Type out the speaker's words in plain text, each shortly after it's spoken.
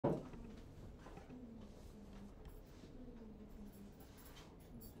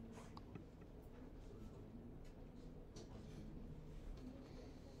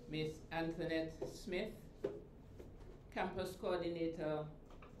Miss Antoinette Smith, Campus Coordinator,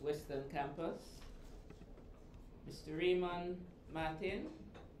 Western Campus, Mr. Raymond Martin,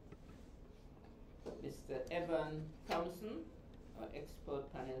 Mr. Evan Thompson, our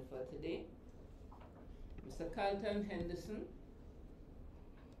expert panel for today, Mr. Carlton Henderson,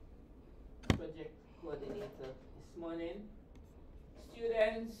 Project Coordinator this morning,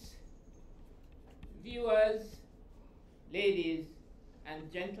 students, viewers, ladies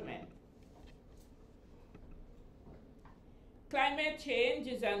and gentlemen. Climate change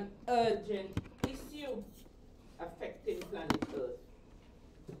is an urgent issue affecting planet Earth.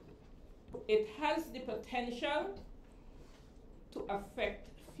 It has the potential to affect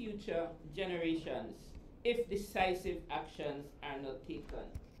future generations if decisive actions are not taken.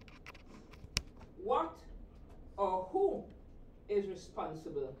 What or who is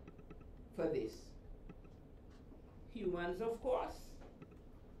responsible for this? Humans, of course.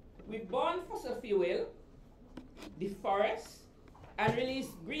 We burn fossil fuel, deforest, and release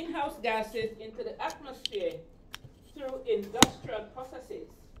greenhouse gases into the atmosphere through industrial processes.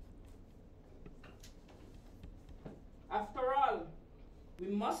 After all, we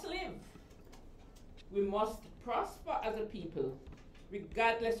must live. We must prosper as a people,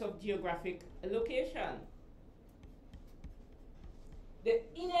 regardless of geographic location. The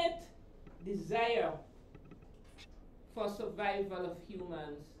innate desire for survival of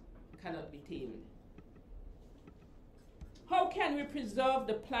humans cannot be tamed. How can we preserve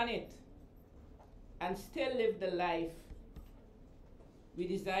the planet and still live the life we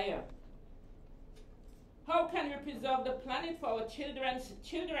desire? How can we preserve the planet for our children's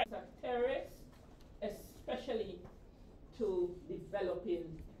children? Terrorists, especially to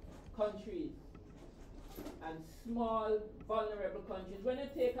developing countries and small, vulnerable countries. When you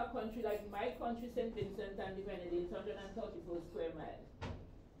take a country like my country, St. Vincent and the Grenadines, 134 square miles,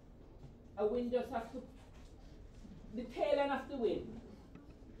 a wind just has to, the tail end of the wind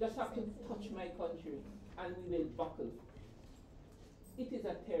just have to touch my country and we will buckle. It is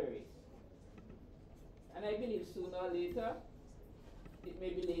a terrorist. And I believe sooner or later, it may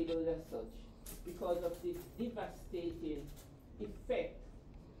be labeled as such because of the devastating effect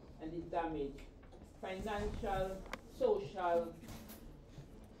and the damage, financial, social,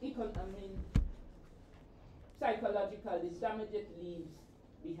 economic, psychological, the damage it leaves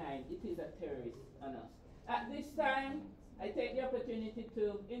behind. It is a terrorist on us. At this time, I take the opportunity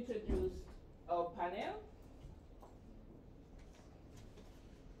to introduce our panel.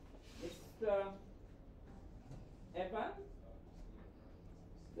 Mr. Evan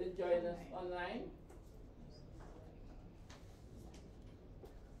will join us online.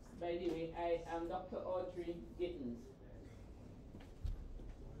 By the way, I am Dr. Audrey Gittins.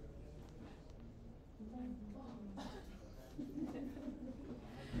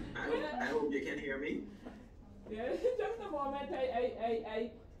 I hope you can hear me. Yeah, just a moment, I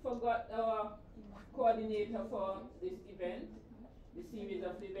forgot our coordinator for this event, the series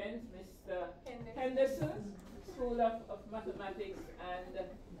of events, Mr. Henderson, School of Mathematics and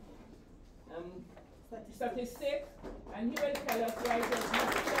Statistics, and he will tell us why it is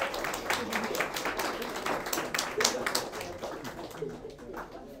necessary.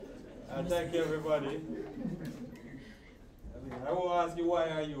 Thank you, everybody. I will ask you, why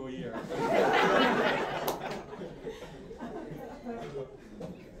are you here?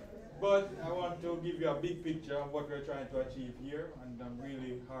 But I want to give you a big picture of what we're trying to achieve here, and I'm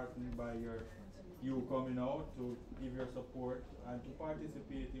really heartened by you coming out to give your support and to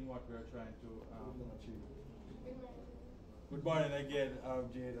participate in what we're trying to achieve. Good morning again,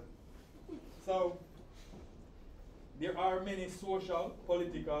 Jada. So, there are many social,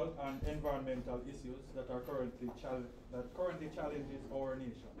 political, and environmental issues that are currently challenges our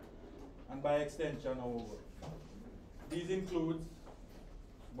nation, and by extension our world. These include,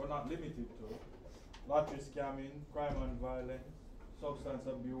 but not limited to, lottery scamming, crime and violence, substance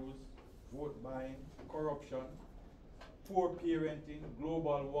abuse, vote buying, corruption, poor parenting,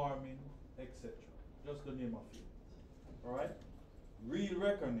 global warming, etc. Just to name a few. All right? Real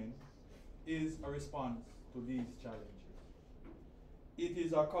reckoning is a response to these challenges. It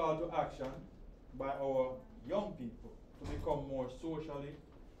is a call to action by our young people to become more socially,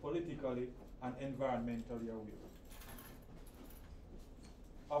 politically, and environmentally aware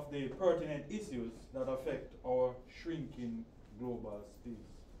of the pertinent issues that affect our shrinking global space.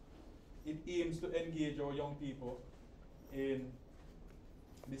 It aims to engage our young people in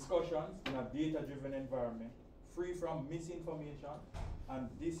discussions in a data-driven environment, free from misinformation and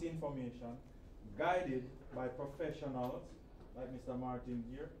disinformation, guided by professionals like Mr. Martin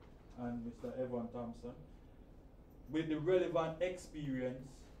here and Mr. Evan Thompson, with the relevant experience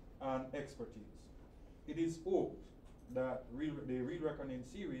and expertise. It is hoped that the Real Reckoning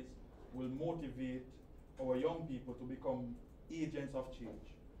series will motivate our young people to become agents of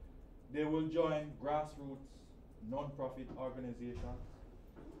change. They will join grassroots non-profit organizations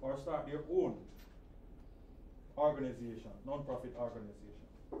or start their own organization, non-profit organization,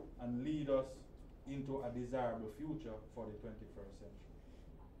 and lead us into a desirable future for the 21st century.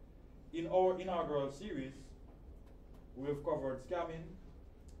 In our inaugural series, we've covered scamming,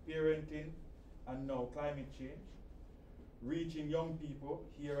 parenting, and now climate change, reaching young people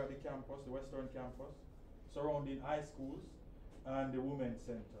here at the campus, the Western campus, surrounding high schools, and the Women's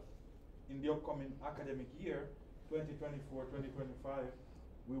Center. In the upcoming academic year, 2024-2025,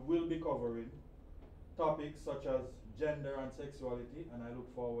 we will be covering topics such as gender and sexuality, and I look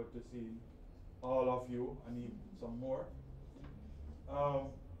forward to seeing all of you and even some more.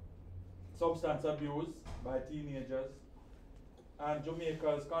 Substance abuse by teenagers, and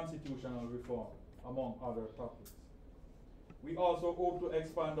Jamaica's constitutional reform, among other topics. We also hope to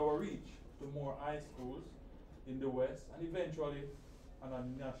expand our reach to more high schools in the West and eventually on a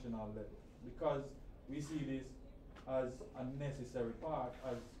national level, because we see this as a necessary part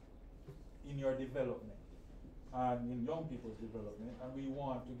as in your development and in young people's development, and we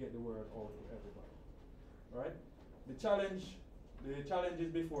want to get the word out to everybody. Right? The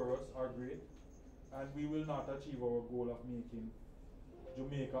challenges before us are great, and we will not achieve our goal of making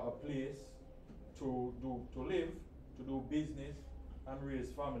Jamaica a place to live, to do business, and raise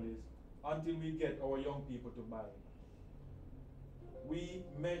families until we get our young people to buy in. We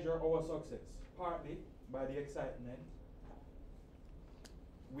measure our success partly by the excitement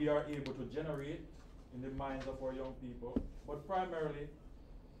we are able to generate in the minds of our young people, but primarily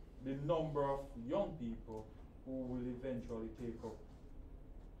the number of young people who will eventually take up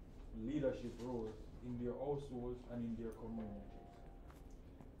leadership roles in their households and in their communities.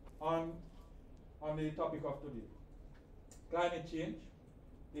 On the topic of today, climate change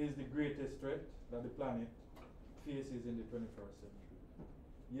is the greatest threat that the planet faces in the 21st century.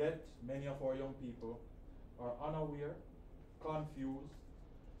 Yet, many of our young people are unaware, confused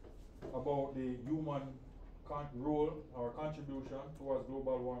about the human role or contribution towards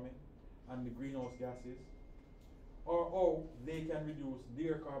global warming and the greenhouse gases, or how they can reduce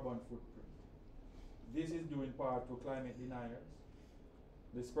their carbon footprint. This is due in part to climate deniers,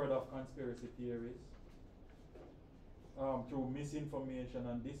 the spread of conspiracy theories, through misinformation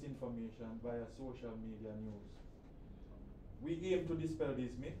and disinformation via social media news. We aim to dispel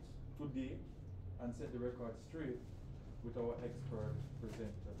these myths today and set the record straight with our expert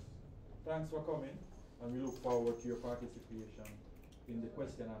presenters. Thanks for coming, and we look forward to your participation in the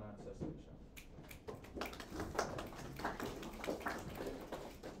question and answer section.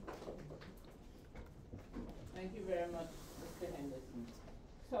 Thank you very much, Mr. Henderson.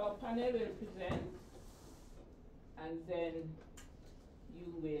 So our panel will present, and then you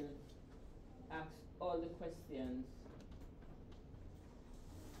will ask all the questions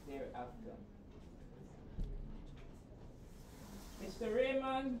thereafter. Mr.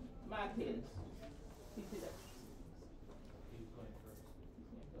 Raymond Martins, pick it up. He's going first.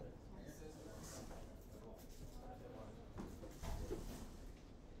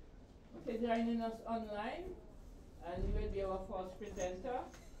 Okay, joining us online, and he will be our first presenter,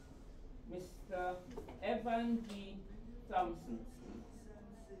 Mr. Evan G. Thompson.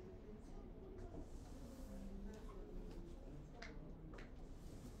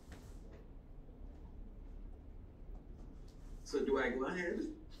 So do I go ahead?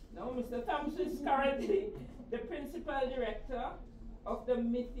 No, Mr. Thompson is currently the Principal Director of the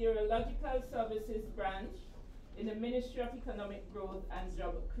Meteorological Services Branch in the Ministry of Economic Growth and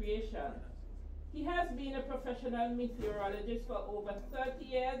Job Creation. He has been a professional meteorologist for over 30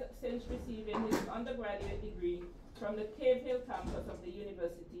 years since receiving his undergraduate degree from the Cave Hill campus of the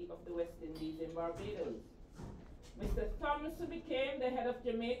University of the West Indies in Barbados. Mr. Thompson became the head of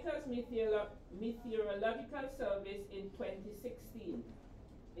Jamaica's Meteorological Service in 2016.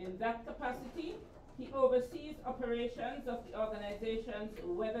 In that capacity, he oversees operations of the organization's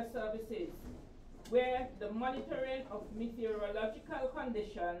weather services, where the monitoring of meteorological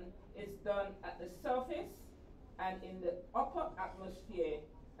conditions is done at the surface and in the upper atmosphere,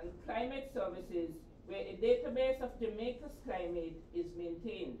 and climate services, where a database of Jamaica's climate is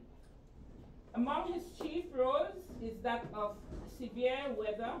maintained. Among his chief roles is that of severe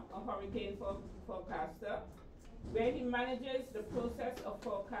weather or hurricane forecaster, where he manages the process of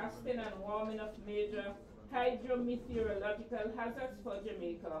forecasting and warming of major hydrometeorological hazards for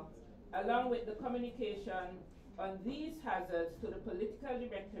Jamaica, along with the communication on these hazards to the political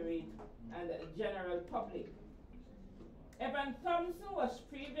directorate and the general public. Evan Thompson was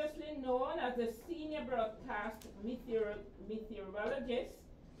previously known as a senior broadcast meteorologist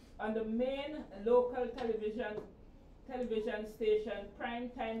on the main local television station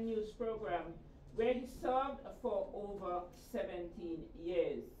primetime news program, where he served for over 17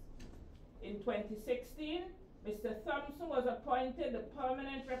 years. In 2016, Mr. Thompson was appointed the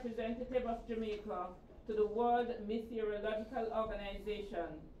permanent representative of Jamaica to the World Meteorological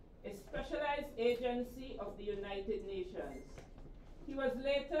Organization, a specialized agency of the United Nations. He was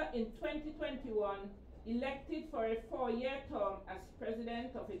later, in 2021, elected for a 4-year term as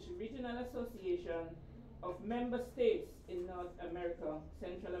president of its regional association of member states in North America,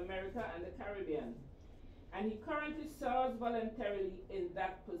 Central America, and the Caribbean. And he currently serves voluntarily in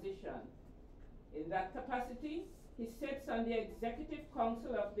that position. In that capacity, he sits on the executive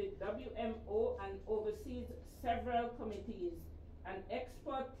council of the WMO and oversees several committees and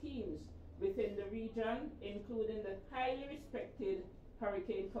expert teams within the region, including the highly respected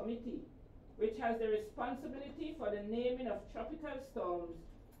Hurricane Committee, which has the responsibility for the naming of tropical storms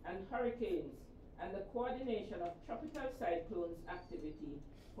and hurricanes and the coordination of tropical cyclones activity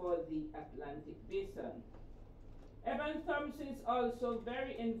for the Atlantic Basin. Evan Thompson is also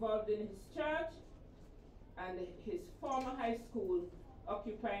very involved in his church and his former high school,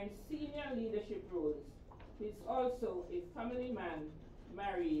 occupying senior leadership roles. He's also a family man,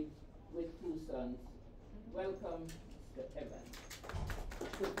 married with 2 sons. Welcome, Mr. Evans.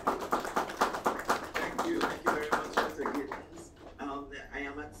 Thank you very much, Mr. Gittins. I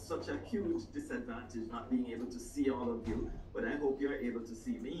am at such a huge disadvantage not being able to see all of you, but I hope you're able to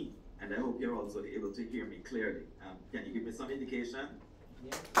see me, and I hope you're also able to hear me clearly. Can you give me some indication?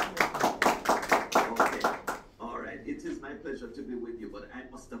 Yes. Okay. All right. It is my pleasure to be with you, but I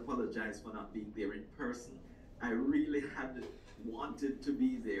must apologize for not being there in person. I really had wanted to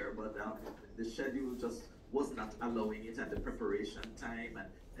be there, but the schedule just was not allowing it, and the preparation time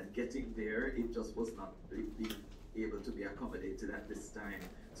and getting there, it just was not being able to be accommodated at this time.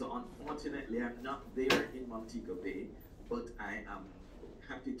 So unfortunately, I'm not there in Montego Bay, but I am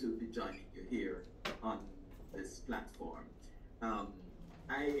happy to be joining you here on this platform.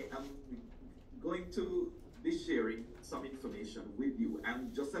 I am going to be sharing some information with you.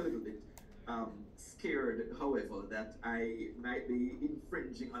 I'm just a little bit scared, however, that I might be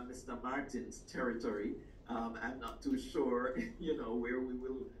infringing on Mr. Martin's territory. I'm not too sure, you know, where we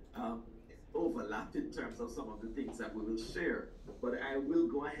will overlap in terms of some of the things that we will share. But I will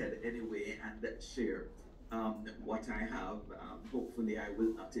go ahead anyway and share what I have. Hopefully I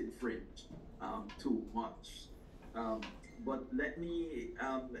will not infringe too much. But let me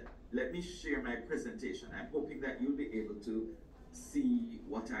share my presentation. I'm hoping that you'll be able to see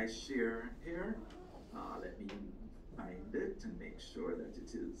what I share here. Let me find it and make sure that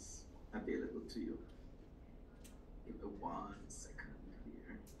it is available to you. Give me 1 second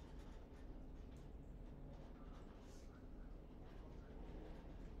here.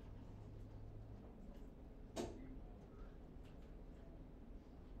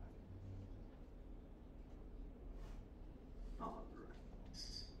 All right.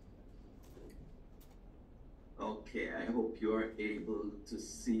 Okay, I hope you're able to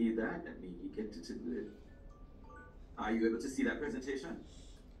see that. Let me get it in the... Are you able to see that presentation?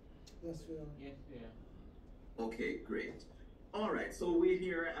 Yes, we are. Yes, we are. Okay, great. All right, so we're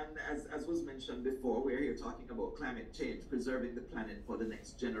here, and as was mentioned before, we're here talking about climate change, preserving the planet for the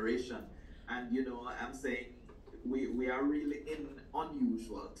next generation. And you know, I'm saying we are really in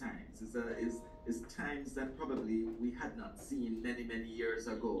unusual times. It's times that probably we had not seen many years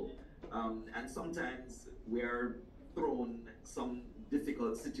ago. And sometimes we are thrown some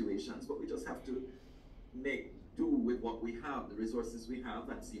difficult situations, but we just have to make do with what we have, the resources we have,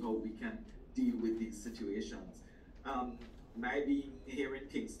 and see how we can deal with these situations. My being here in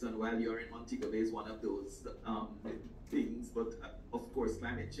Kingston while you're in Montego Bay is one of those things, but of course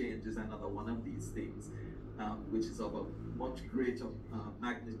climate change is another one of these things, which is of a much greater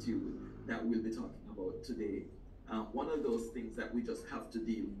magnitude that we'll be talking about today. One of those things that we just have to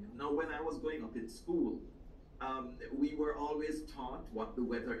deal with. Now, when I was growing up in school, we were always taught what the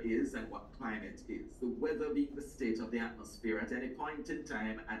weather is and what climate is. The weather being the state of the atmosphere at any point in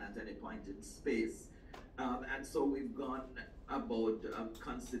time and at any point in space. And so we've gone about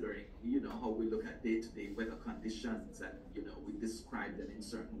considering, you know, how we look at day-to-day weather conditions, and, you know, we describe them in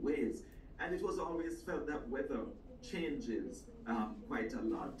certain ways. And it was always felt that weather changes quite a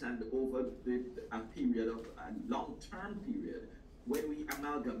lot, and over a period of a long-term period, when we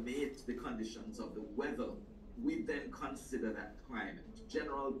amalgamate the conditions of the weather, we then consider that climate,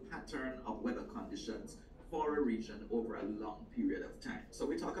 general pattern of weather conditions for a region over a long period of time. So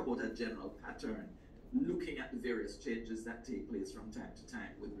we talk about a general pattern looking at the various changes that take place from time to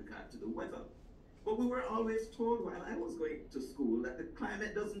time with regard to the weather. But we were always told while I was going to school that the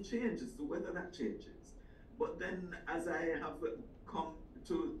climate doesn't change, it's the weather that changes. But then as I have come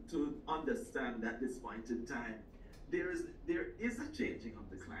to understand at this point in time, there is a changing of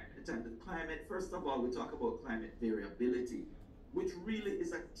the climate. And the climate, first of all, we talk about climate variability, which really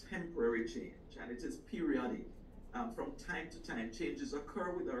is a temporary change, and it is periodic. From time to time, changes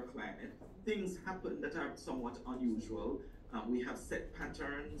occur with our climate. Things happen that are somewhat unusual. We have set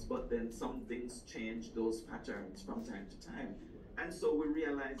patterns, but then some things change those patterns from time to time. And so we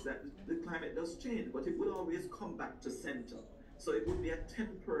realize that the climate does change, but it will always come back to center. So it would be a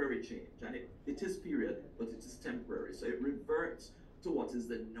temporary change, and it is period, but it is temporary. So it reverts to what is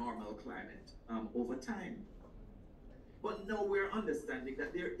the normal climate over time. But now we're understanding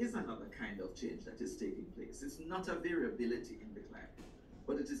that there is another kind of change that is taking place. It's not a variability in the climate,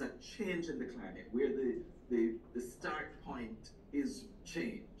 but it is a change in the climate where the start point is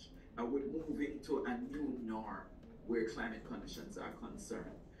change. And we're moving to a new norm where climate conditions are concerned.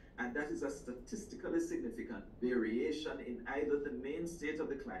 And that is a statistically significant variation in either the main state of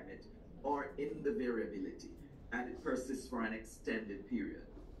the climate or in the variability. And it persists for an extended period.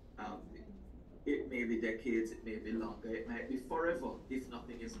 It may be decades, it may be longer, it might be forever if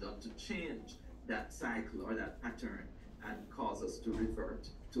nothing is done to change that cycle or that pattern and cause us to revert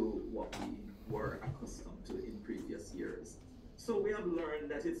to what we were accustomed to in previous years. So we have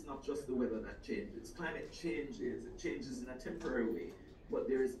learned that it's not just the weather that changes. Climate changes, it changes in a temporary way, but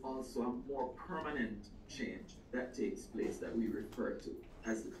there is also a more permanent change that takes place that we refer to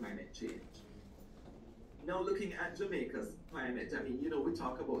as the climate change. Now looking at Jamaica's climate, I mean, you know, we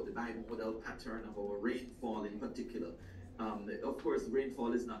talk about the bimodal pattern of our rainfall in particular. Of course,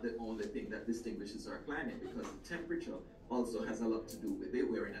 rainfall is not the only thing that distinguishes our climate, because the temperature also has a lot to do with it.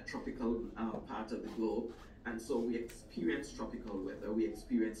 We're in a tropical part of the globe, and so we experience tropical weather. We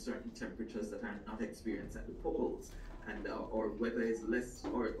experience certain temperatures that are not experienced at the poles, and our weather is less,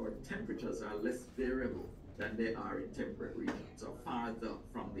 or temperatures are less variable than they are in temperate regions or farther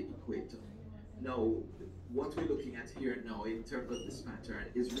from the equator. Now, what we're looking at here now in terms of this pattern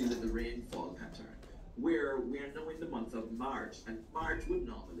is really the rainfall pattern, where we are now in the month of March, and March would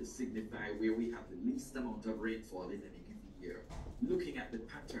normally signify where we have the least amount of rainfall in any given year. Looking at the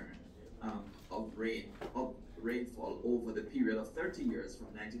pattern of rainfall over the period of 30 years from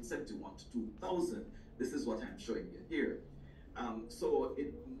 1971 to 2000, this is what I'm showing you here. So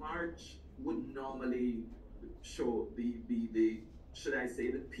in March would normally show the should I say,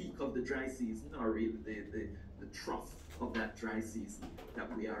 the peak of the dry season, or really the trough of that dry season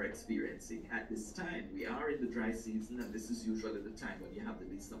that we are experiencing at this time. We are in the dry season, and this is usually the time when you have the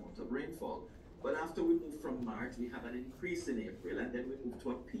least amount of rainfall. But after we move from March, we have an increase in April, and then we move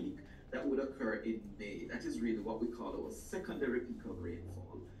to a peak that would occur in May. That is really what we call our secondary peak of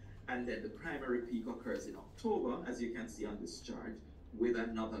rainfall. And then the primary peak occurs in October, as you can see on this chart, with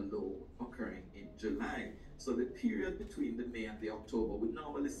another low occurring in July. So the period between the May and the October would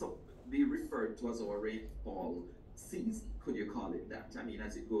normally be referred to as our rainfall season, could you call it that? I mean,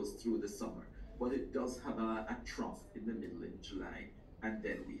 as it goes through the summer. But it does have a trough in the middle in July, and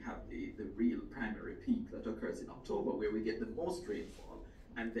then we have the real primary peak that occurs in October, where we get the most rainfall,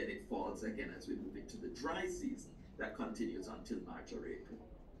 and then it falls again as we move into the dry season that continues until March or April.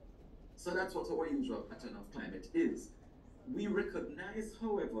 So that's what our usual pattern of climate is. We recognize,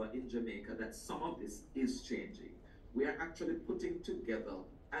 however, in Jamaica that some of this is changing. We are actually putting together,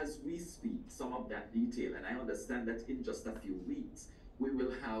 as we speak, some of that detail, and I understand that in just a few weeks, we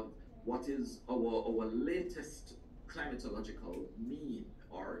will have what is our latest climatological mean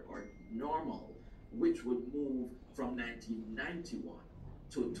or normal, which would move from 1991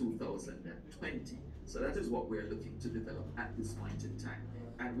 to 2020. So that is what we're looking to develop at this point in time.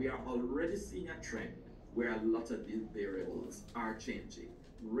 And we are already seeing a trend where a lot of these variables are changing.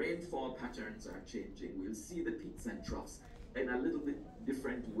 Rainfall patterns are changing. We'll see the peaks and troughs in a little bit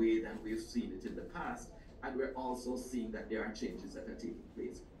different way than we've seen it in the past. And we're also seeing that there are changes that are taking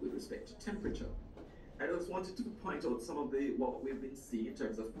place with respect to temperature. I just wanted to point out some of what we've been seeing in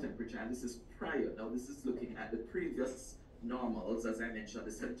terms of temperature, and this is prior. Now this is looking at the previous normals, as I mentioned,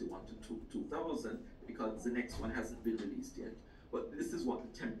 the 71 to 2000, because the next one hasn't been released yet. But this is what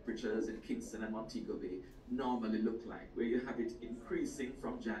the temperatures in Kingston and Montego Bay normally look like, where you have it increasing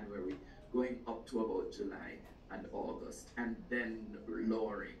from January, going up to about July and August, and then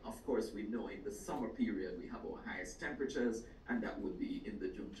lowering. Of course, we know in the summer period we have our highest temperatures, and that would be in the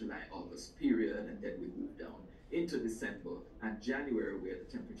June, July, August period, and then we move down into December and January, where the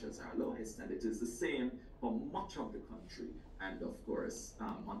temperatures are lowest. And it is the same for much of the country, and of course,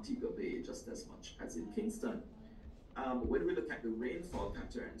 Montego Bay just as much as in Kingston. When we look at the rainfall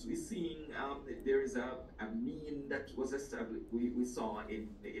patterns, we're seeing there is a mean that was established, we saw in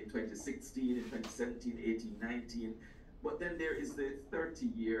 2016, in 2017, 18, 19, but then there is the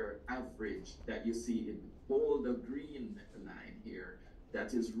 30-year average that you see in bolder green line here.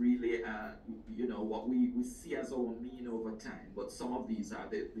 That is really, you know, what we see as our mean over time, but some of these are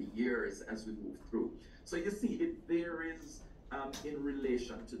the years as we move through. So you see it varies in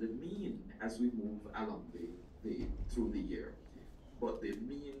relation to the mean as we move along through the year. But the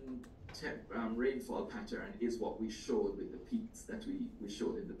mean rainfall pattern is what we showed with the peaks that we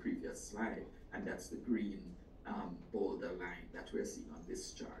showed in the previous slide, and that's the green bolder line that we're seeing on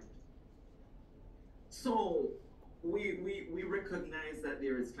this chart. So we recognize that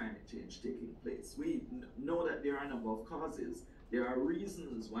there is climate change taking place. We know that there are a number of causes. There are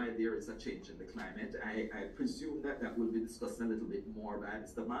reasons why there is a change in the climate. I presume that will be discussed a little bit more by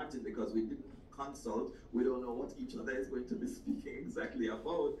Mr. Martin, because we didn't consult. We don't know what each other is going to be speaking exactly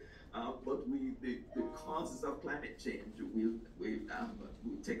about. But the causes of climate change, we'll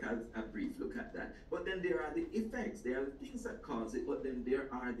take a brief look at that. But then there are the effects. There are the things that cause it, but then there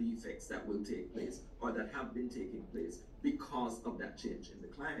are the effects that will take place or that have been taking place because of that change in the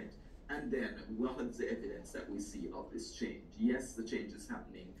climate. And then what is the evidence that we see of this change? Yes, the change is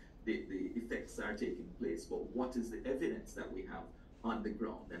happening, the effects are taking place, but what is the evidence that we have on the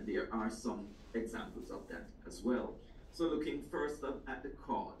ground? And there are some examples of that as well. So looking first at the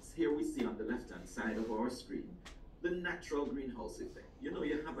cause, here we see on the left-hand side of our screen, the natural greenhouse effect. You know,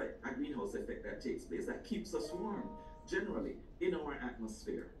 you have a greenhouse effect that takes place that keeps us warm, generally, in our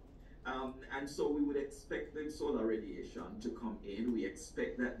atmosphere. And so we would expect the solar radiation to come in. We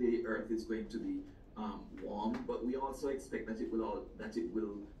expect that the Earth is going to be warm, but we also expect that it will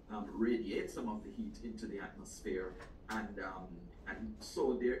radiate some of the heat into the atmosphere. And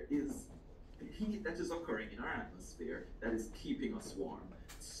so there is heat that is occurring in our atmosphere that is keeping us warm.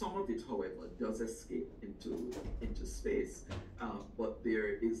 Some of it, however, does escape into space, but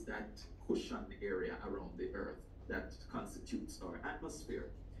there is that cushion area around the Earth that constitutes our atmosphere.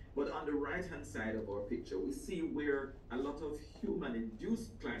 But on the right-hand side of our picture, we see where a lot of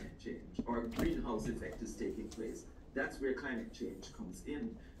human-induced climate change or greenhouse effect is taking place. That's where climate change comes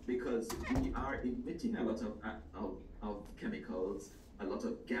in, because we are emitting a lot of chemicals, a lot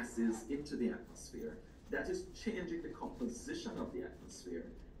of gases into the atmosphere. That is changing the composition of the atmosphere,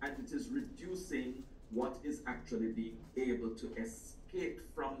 and it is reducing what is actually being able to escape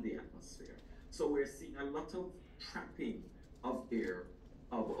from the atmosphere. So we're seeing a lot of trapping of air,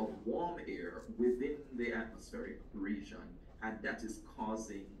 of warm air within the atmospheric region, and that is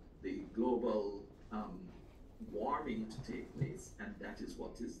causing the global warming to take place, and that is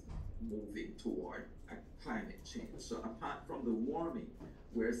what is moving toward a climate change. So apart from the warming,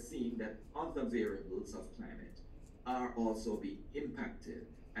 we're seeing that other variables of climate are also being impacted,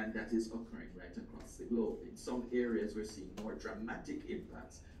 and that is occurring right across the globe. In some areas, we're seeing more dramatic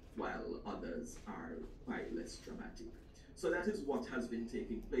impacts, while others are quite less dramatic. So that is what has been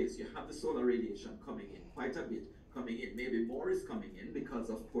taking place. You have the solar radiation coming in, quite a bit coming in. Maybe more is coming in because,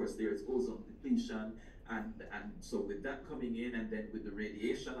 of course, there's ozone depletion. And so with that coming in, and then with the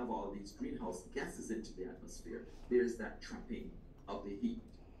radiation of all these greenhouse gases into the atmosphere, there's that trapping of the heat.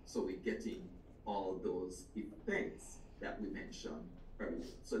 So we're getting all those effects that we mentioned earlier.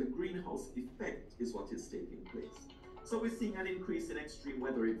 So the greenhouse effect is what is taking place. So we're seeing an increase in extreme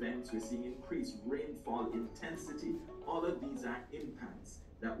weather events, we're seeing increased rainfall intensity. All of these are impacts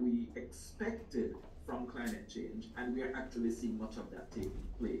that we expected from climate change, and we are actually seeing much of that taking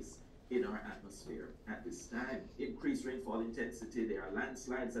place in our atmosphere at this time. Increased rainfall intensity, there are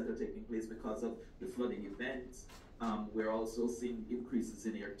landslides that are taking place because of the flooding events. We're also seeing increases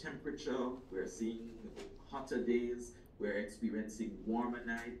in air temperature, we're seeing hotter days, we're experiencing warmer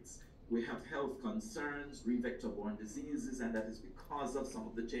nights. We have health concerns, vector-borne diseases, and that is because of some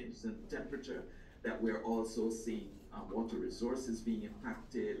of the changes in temperature that we're also seeing water resources being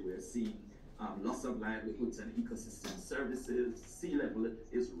impacted. We're seeing loss of livelihoods and ecosystem services. Sea level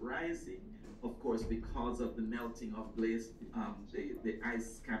is rising, of course, because of the melting of the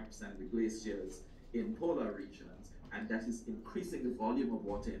ice caps and the glaciers in polar regions, and that is increasing the volume of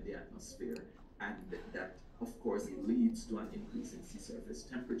water in the atmosphere, and that, of course, leads to an increase in sea surface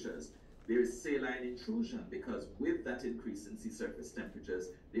temperatures. There is saline intrusion, because with that increase in sea surface temperatures,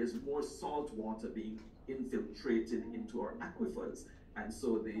 there's more salt water being infiltrated into our aquifers, and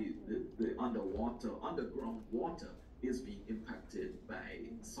so the underground water is being impacted by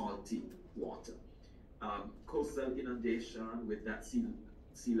salty water. Coastal inundation with that sea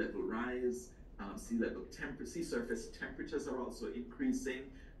level rise, sea surface temperatures are also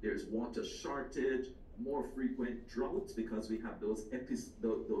increasing. There's water shortage, more frequent droughts because we have those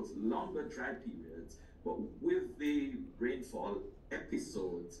longer dry periods. But with the rainfall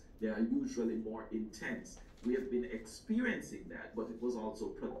episodes, they are usually more intense. We have been experiencing that, but it was also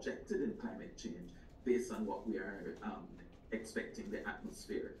projected in climate change based on what we are expecting the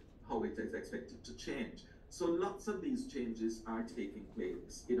atmosphere, how it is expected to change. So lots of these changes are taking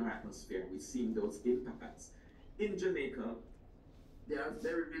place in our atmosphere. We're seeing those impacts. In Jamaica, there are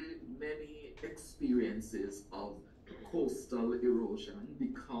very many experiences of coastal erosion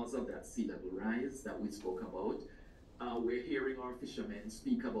because of that sea level rise that we spoke about. We're hearing our fishermen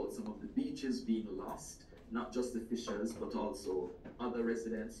speak about some of the beaches being lost. Not just the fishers, but also other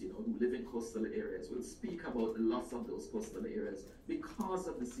residents, who live in coastal areas will speak about the loss of those coastal areas because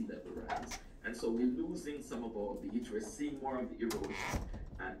of the sea level rise. And so we're losing some of our beach. We're seeing more of the erosion,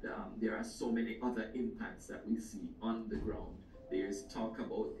 and there are so many other impacts that we see on the ground. There's talk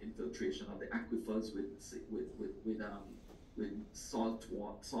about infiltration of the aquifers with salt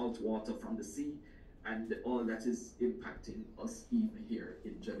water from the sea, and all that is impacting us even here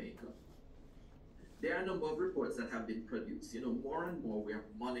in Jamaica. There are a number of reports that have been produced. More and more we are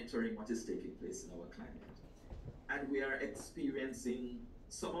monitoring what is taking place in our climate. And we are experiencing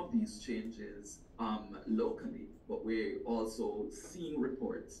some of these changes locally, but we're also seeing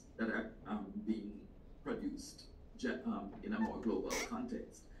reports that are being produced in a more global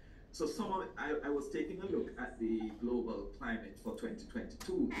context. So I was taking a look at the global climate for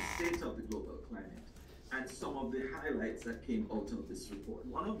 2022, the state of the global climate, and some of the highlights that came out of this report.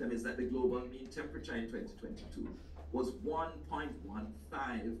 One of them is that the global mean temperature in 2022 was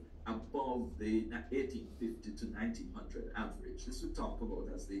 1.15 above the 1850 to 1900 average. This we talk about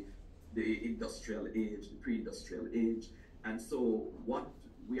as the industrial age, the pre-industrial age. And so what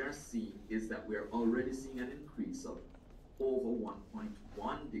we are seeing is that we're already seeing an increase of over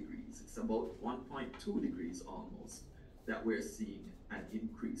 1.1 degrees. It's about 1.2 degrees almost that we're seeing an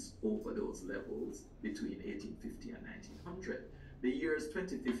increase over those levels between 1850 and 1900. The years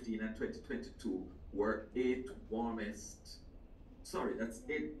 2015 and 2022 were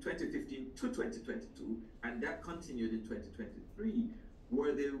 2015 to 2022, and that continued in 2023,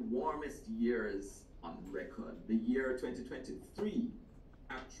 were the warmest years on record. The year 2023,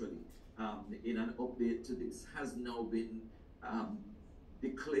 actually, in an update to this, has now been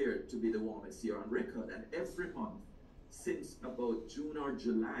declared to be the warmest year on record, and every month since about June or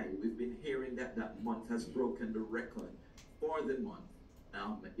July, we've been hearing that that month has broken the record for the month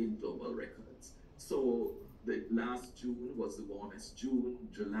in global records. So the last June was the warmest June,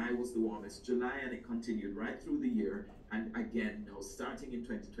 July was the warmest July, and it continued right through the year. And again, now starting in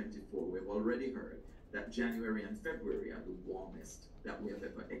 2024, we've already heard that January and February are the warmest that we have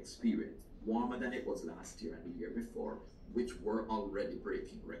ever experienced, warmer than it was last year and the year before, which were already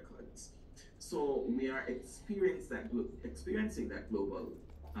breaking records. So we are experiencing that global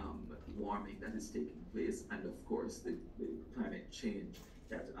warming that is taking place, and of course the climate change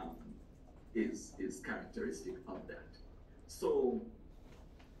that is characteristic of that. So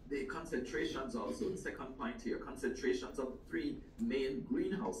the concentrations also, the second point here, concentrations of three main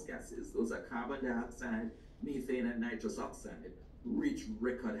greenhouse gases, those are carbon dioxide, methane, and nitrous oxide, reached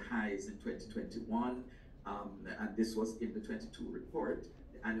record highs in 2021, and this was in the 22 report.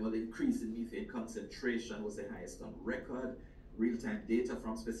 The annual increase in methane concentration was the highest on record. Real-time data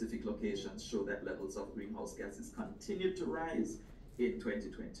from specific locations show that levels of greenhouse gases continued to rise in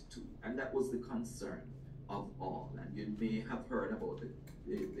 2022, and that was the concern of all. And you may have heard about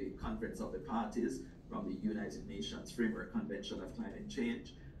the Conference of the Parties from the United Nations Framework Convention of Climate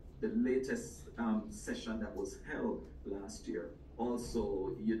Change. The latest session that was held last year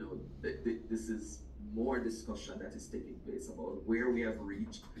also, this is more discussion that is taking place about where we have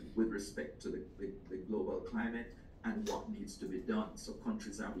reached with respect to the global climate and what needs to be done. So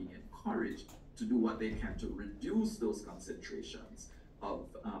countries are being encouraged to do what they can to reduce those concentrations of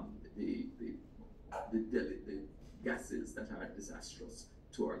the gases that are disastrous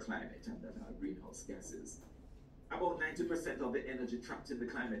to our climate and that are greenhouse gases. About 90% of the energy trapped in the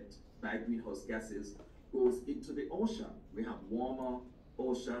climate by greenhouse gases goes into the ocean. We have warmer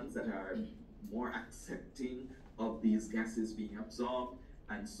oceans that are more accepting of these gases being absorbed,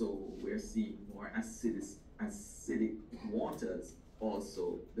 and so we're seeing more acidic waters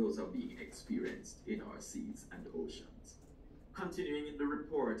also. Those are being experienced in our seas and oceans. Continuing in the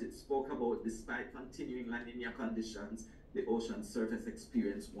report, it spoke about despite continuing La Nina conditions, the ocean surface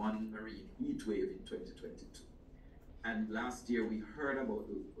experienced one marine heat wave in 2022. And last year we heard about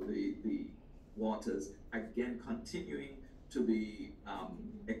the waters, again continuing to be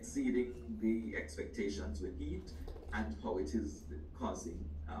exceeding the expectations with heat, and how it is causing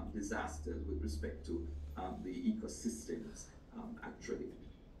disasters with respect to the ecosystems actually.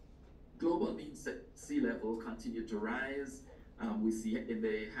 Global mean sea level continued to rise. We see in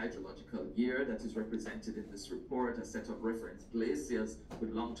the hydrological year that is represented in this report, a set of reference glaciers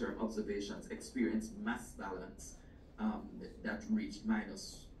with long-term observations experienced mass balance that reached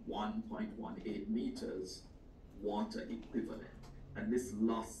minus 1.18 meters water equivalent. And this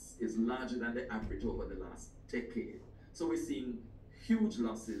loss is larger than the average over the last decade. So we're seeing huge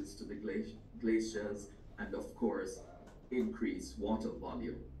losses to the glaciers and, of course, increased water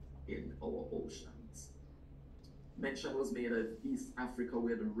volume in our oceans. Mention was made of East Africa,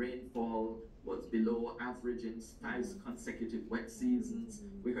 where the rainfall was below average in 5 consecutive wet seasons.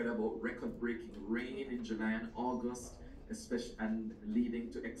 We heard about record-breaking rain in July and August, especially, and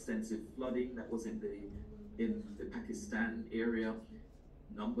leading to extensive flooding that was in the Pakistan area.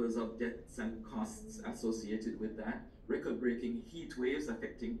 Numbers of deaths and costs associated with that. Record-breaking heat waves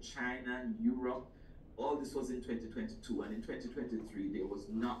affecting China and Europe. All this was in 2022, and in 2023 there was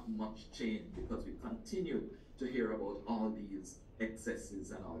not much change because we continued to hear about all these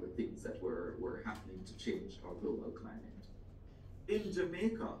excesses and all the things that were happening to change our global climate. In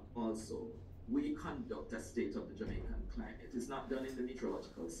Jamaica also, we conduct a state of the Jamaican climate. It's not done in the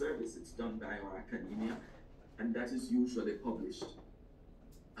Meteorological Service, it's done by our academia, and that is usually published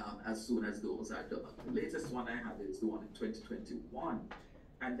as soon as those are done. The latest one I have is the one in 2021,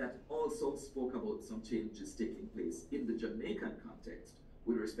 and that also spoke about some changes taking place in the Jamaican context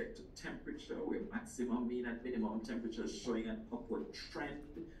with respect to temperature, where maximum, mean, and minimum temperatures showing an upward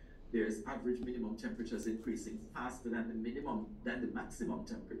trend. There's average minimum temperatures increasing faster than the maximum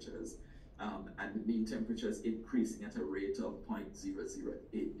temperatures, and the mean temperatures increasing at a rate of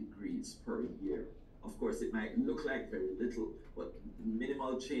 0.008 degrees per year. Of course, it might look like very little, but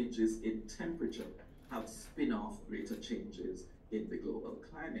minimal changes in temperature have spin-off greater changes in the global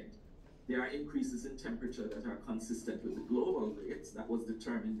climate. There are increases in temperature that are consistent with the global rates that was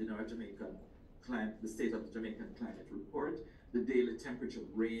determined in our the State of the Jamaican Climate Report. The daily temperature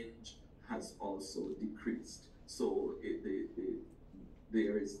range has also decreased. So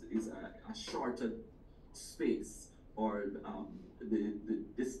there is a shorter space, or the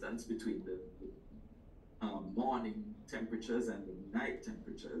distance between the morning temperatures and the night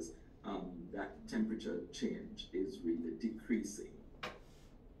temperatures. That temperature change is really decreasing.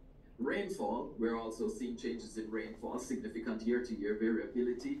 Rainfall, we're also seeing changes in rainfall, significant year-to-year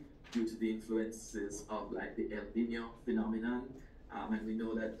variability due to the influences of like the El Nino phenomenon. And we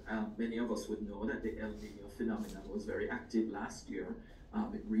know that many of us would know that the El Nino phenomenon was very active last year.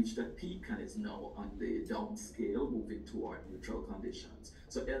 It reached a peak and is now on the downscale, moving toward neutral conditions.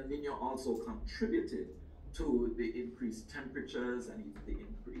 So El Nino also contributed to the increased temperatures and even the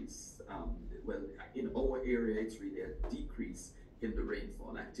increase, well, in our area, it's really a decrease in the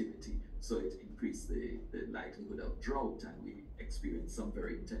rainfall activity. So it increased the likelihood of drought, and we experienced some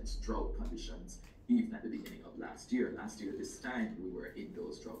very intense drought conditions even at the beginning of last year. Last year, this time, we were in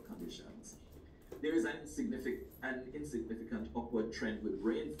those drought conditions. There is an insignificant upward trend with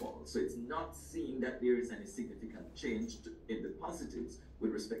rainfall. So it's not seen that there is any significant change in the positives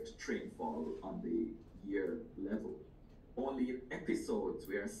with respect to rainfall on the year level. Only in episodes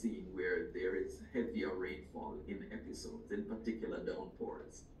we are seeing where there is heavier rainfall in episodes, in particular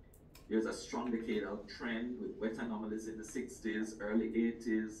downpours. There's a strong decadal trend with wet anomalies in the 60s, early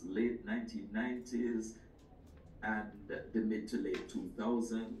 80s, late 1990s, and the mid to late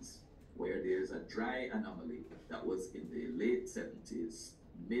 2000s, where there's a dry anomaly that was in the late 70s,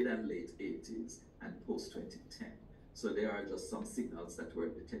 mid and late 80s, and post 2010. So there are just some signals that were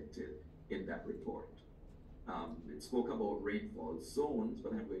detected in that report. It spoke about rainfall zones,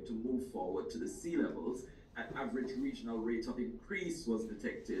 but I'm going to move forward to the sea levels. An average regional rate of increase was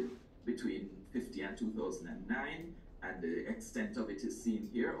detected between 50 and 2009, and the extent of it is seen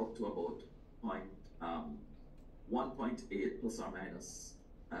here, up to about 1.8 plus or minus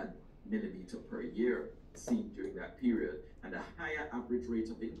millimeter per year seen during that period, and a higher average rate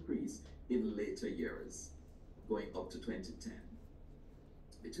of increase in later years, going up to 2010,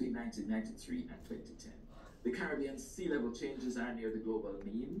 between 1993 and 2010. The Caribbean sea level changes are near the global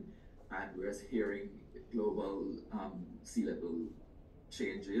mean, and we're hearing global sea level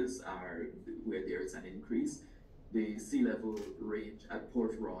changes are where there is an increase. The sea level range at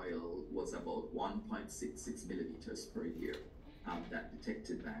Port Royal was about 1.66 millimeters per year, that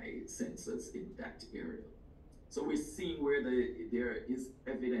detected by sensors in that area. So we're seeing where there is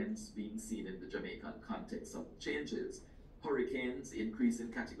evidence being seen in the Jamaican context of changes Hurricanes increase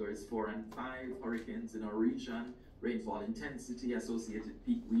in categories 4 and 5, hurricanes in our region, rainfall intensity, associated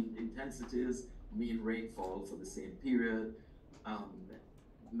peak wind intensities, mean rainfall for the same period.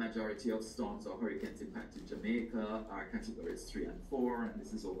 Majority of storms or hurricanes impacted Jamaica are categories 3 and 4, and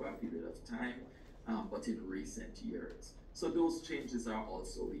this is over a period of time, but in recent years. So those changes are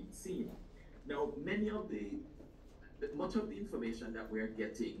also being seen. Now, much of the information that we're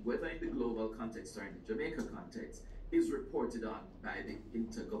getting, whether in the global context or in the Jamaica context, is reported on by the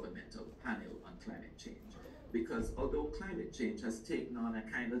Intergovernmental Panel on Climate Change. Because although climate change has taken on a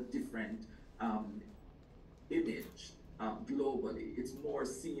kind of different image globally, it's more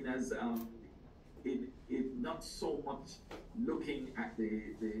seen as not so much looking at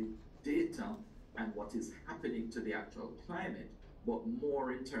the data and what is happening to the actual climate, but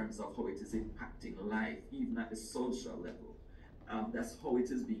more in terms of how it is impacting life, even at the social level. That's how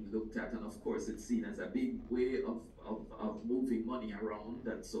it is being looked at, and of course it's seen as a big way of moving money around,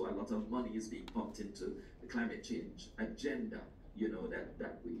 and so a lot of money is being pumped into the climate change agenda, you know,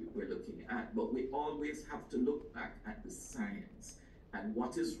 that we're looking at. But we always have to look back at the science and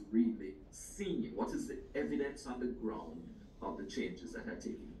what is really seen, what is the evidence on the ground of the changes that are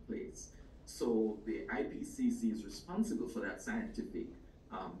taking place. So the IPCC is responsible for that scientific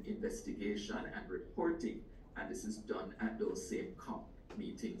investigation and reporting, and this is done at those same COP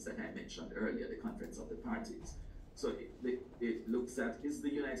meetings that I mentioned earlier, the Conference of the Parties. So it looks at, is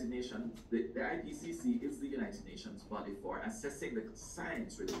the United Nations, the IPCC is the United Nations body for assessing the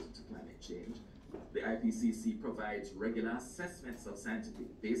science related to climate change. The IPCC provides regular assessments of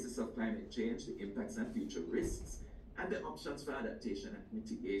scientific basis of climate change, the impacts and future risks, and the options for adaptation and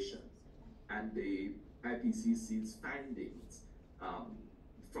mitigation. And the IPCC's findings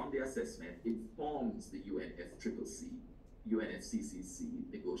from the assessment informs the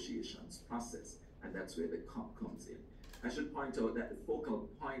UNFCCC negotiations process, and that's where the COP comes in. I should point out that the focal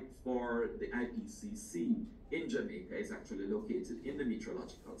point for the IPCC in Jamaica is actually located in the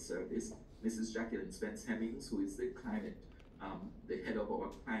Meteorological Service. Mrs. Jacqueline Spence-Hemmings, who is the head of our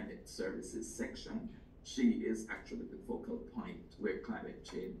climate services section, she is actually the focal point where climate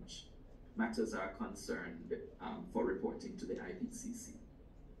change matters are concerned for reporting to the IPCC.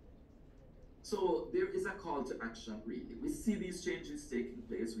 So there is a call to action, really. We see these changes taking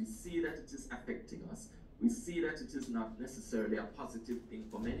place. We see that it is affecting us. We see that it is not necessarily a positive thing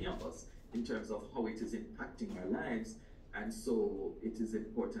for many of us in terms of how it is impacting our lives. And so it is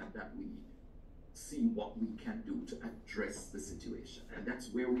important that we see what we can do to address the situation. And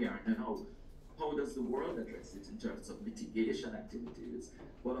that's where we are now. How does the world address it in terms of mitigation activities,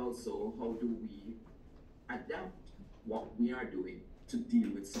 but also how do we adapt what we are doing to deal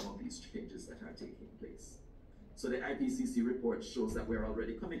with some of these changes that are taking place? So the IPCC report shows that we're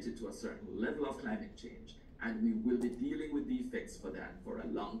already committed to a certain level of climate change, and we will be dealing with the effects for that for a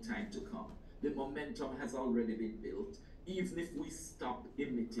long time to come. The momentum has already been built. Even if we stop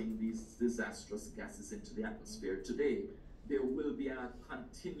emitting these disastrous gases into the atmosphere today, there will be a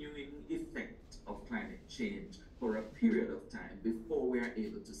continuing effect of climate change for a period of time before we are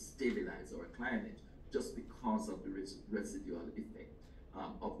able to stabilize our climate, just because of the residual effect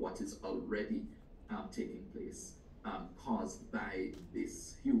of what is already taking place caused by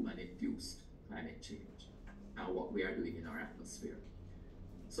this human-induced climate change and what we are doing in our atmosphere.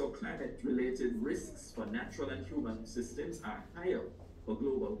 So climate-related risks for natural and human systems are higher for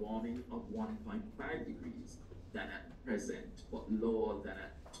global warming of 1.5 degrees than at present, but lower than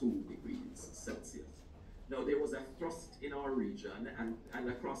at 2 degrees Celsius. Now, there was a thrust in our region and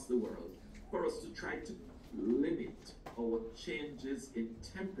across the world for us to try to limit our changes in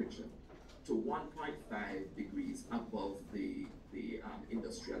temperature to 1.5 degrees above the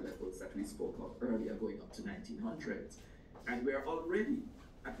industrial levels that we spoke of earlier, going up to 1900s. And we're already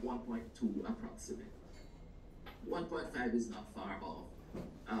at 1.2 approximately. 1.5 is not far off.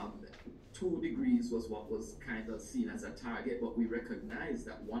 2 degrees was what was kind of seen as a target, but we recognize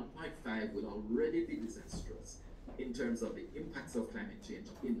that 1.5 will already be disastrous in terms of the impacts of climate change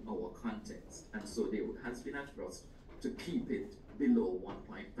in our context. And so there has been a thrust to keep it below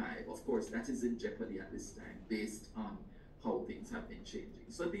 1.5. Of course, that is in jeopardy at this time based on how things have been changing.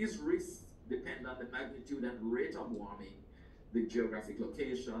 So these risks depend on the magnitude and rate of warming, the geographic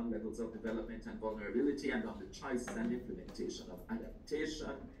location, levels of development and vulnerability, and on the choices and implementation of adaptation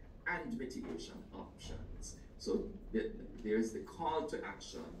and mitigation options. So there is the call to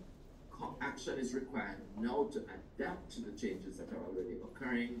action. Action is required now to adapt to the changes that are already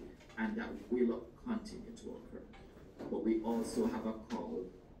occurring and that will continue to occur. But we also have a call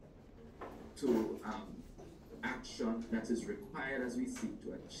to action action that is required as we seek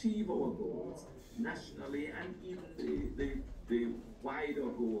to achieve our goals nationally and even the wider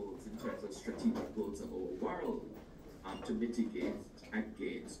goals in terms of strategic goals of our world to mitigate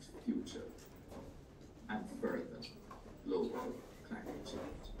against future and further global climate change.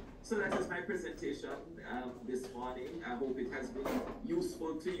 So that is my presentation this morning. I hope it has been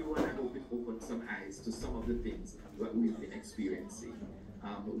useful to you, and I hope it opened some eyes to some of the things that we've been experiencing.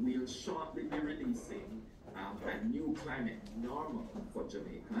 We'll shortly be releasing a new climate normal for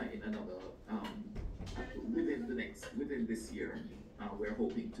Jamaica in another within this year. We're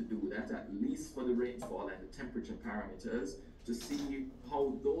hoping to do that at least for the rainfall and the temperature parameters, to see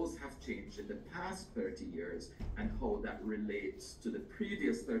how those have changed in the past 30 years and how that relates to the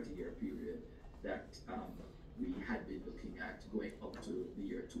previous 30-year period that we had been looking at going up to the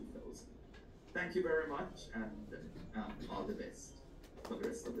year 2000. Thank you very much, and all the best for the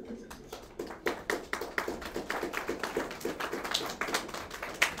rest of the presentation.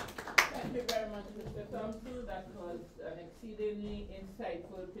 Thank you very much, Mr. Thompson. That was an exceedingly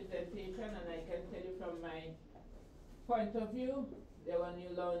insightful presentation, and I can tell you from my point of view, there were new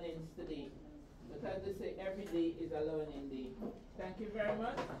learnings today. Because they say every day is a learning day. Thank you very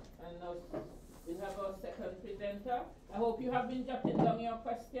much. And now we have our second presenter. I hope you have been jotting down your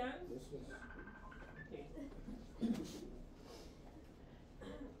questions. Okay.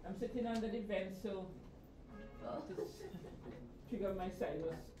 I'm sitting under the vent, so just trigger my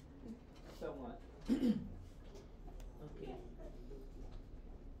sinus somewhat. Okay.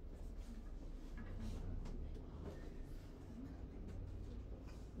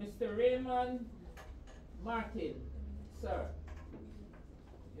 Mr. Raymond Martin, sir.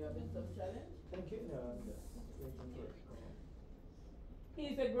 You having some challenge? Thank you. No, I'm just waiting for it. He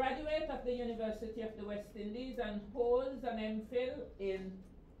is a graduate of the University of the West Indies and holds an MPhil in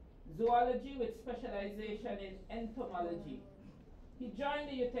zoology with specialization in entomology. He joined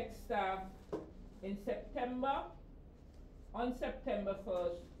the UTEC staff in on September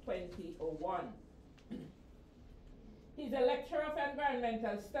 1st, 2001. He's a lecturer of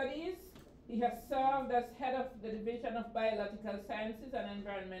environmental studies. He has served as head of the Division of Biological Sciences and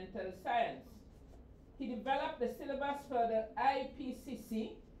Environmental Science. He developed the syllabus for the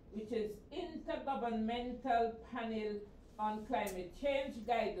IPCC, which is Intergovernmental Panel on Climate Change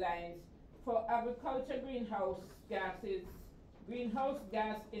Guidelines for Agriculture Greenhouse gas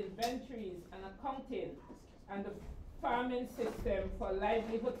inventories and accounting, and the farming system for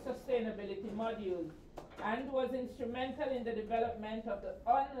livelihood sustainability module, and was instrumental in the development of the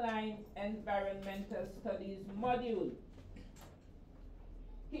online environmental studies module.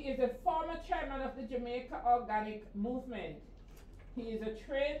 He is a former chairman of the Jamaica Organic Movement. He is a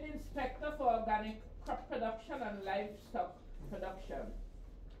trained inspector for organic crop production and livestock production.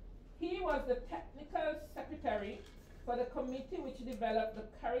 He was the technical secretary for the committee which developed the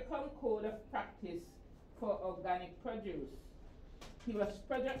CARICOM Code of Practice for Organic Produce. He was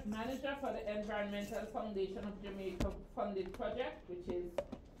project manager for the Environmental Foundation of Jamaica funded project, which is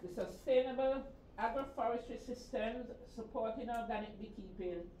the Sustainable Agroforestry Systems Supporting Organic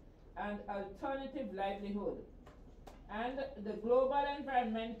Beekeeping and Alternative Livelihood, and the Global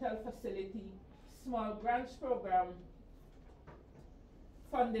Environmental Facility Small Grants Program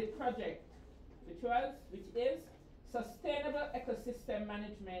funded project, which is Sustainable Ecosystem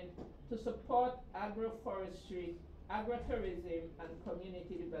Management to support agroforestry, agrotourism, and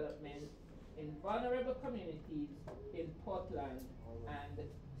community development in vulnerable communities in Portland and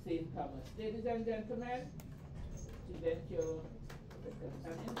St. Thomas. Ladies and gentlemen, present your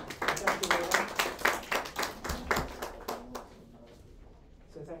Thank you very much.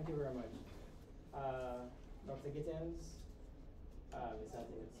 So thank you very much. Dr. Gittins, Ms.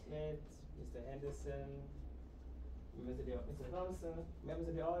 Anthony Smith, Mr. Henderson, Mr. Thompson, members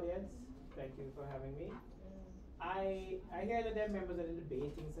of the audience, thank you for having me. I hear that there are members of the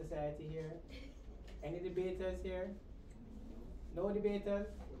debating society here. Any debaters here? No debaters?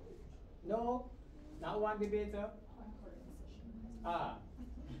 No? Not one debater? Ah,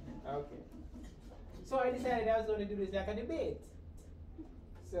 okay. So I decided I was going to do this like a debate.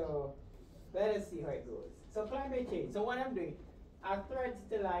 So let us see how it goes. So climate change. So what I'm doing, are threats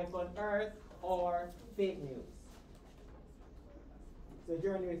to life on Earth or fake news? So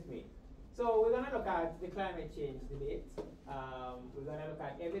journey with me. So we're going to look at the climate change debate. We're going to look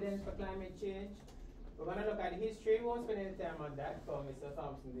at evidence for climate change. We're going to look at history. We won't spend any time on that, because Mr.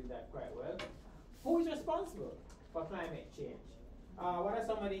 Thompson did that quite well. Who is responsible for climate change? What are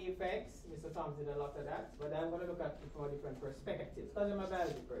some of the effects? Mr. Thompson did a lot of that, but I'm going to look at it from different perspectives, because I'm a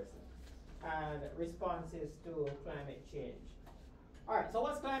biology person, and responses to climate change. All right, so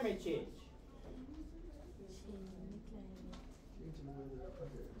what's climate change?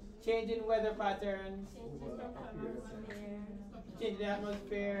 Changing weather patterns. Changes the atmosphere. Change the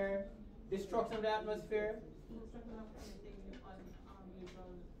atmosphere. Destruction of the atmosphere.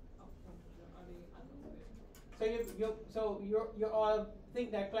 So you all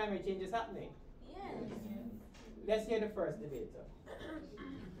think that climate change is happening? Yes. Let's hear the first debater.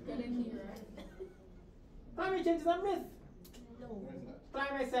 Climate change is a myth. No.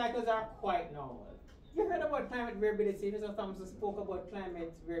 Climate cycles are quite normal. You heard about climate variability. Mr. Thompson spoke about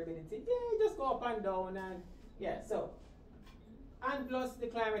climate variability. Yeah, just go up and down and yeah, so. And plus the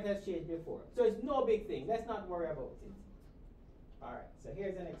climate has changed before. So it's no big thing. Let's not worry about it. Alright, so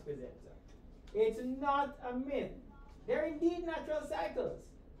here's the next presenter. It's not a myth. There are indeed natural cycles.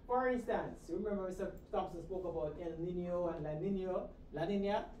 For instance, remember Mr. Thompson spoke about El Nino and La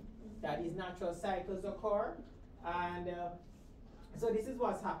Nina, that is natural cycles occur. And so this is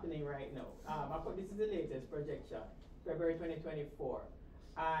what's happening right now. This is the latest projection, February 2024.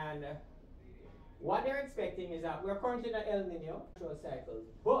 And what they're expecting is that we're currently in an El Nino natural cycles,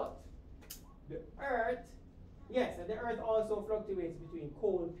 but the Earth, yes, and the Earth also fluctuates between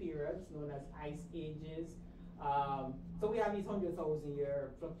cold periods known as ice ages. So we have these 100,000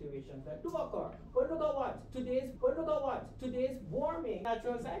 year fluctuations that do occur. But look at what? Today's warming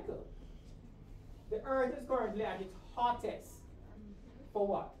natural cycle. The Earth is currently at its hottest for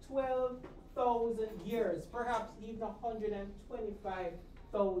what? 12,000 years, perhaps even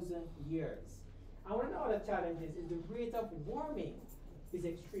 125,000 years. And one of the other challenges is the rate of warming is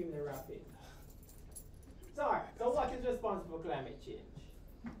extremely rapid. So what is responsible for climate change?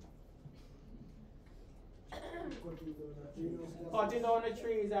 Cutting down the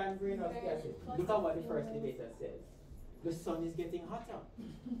trees and greenhouse gases. Look at what the first debater says. The sun is getting hotter.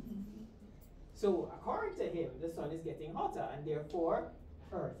 So according to him, the sun is getting hotter and therefore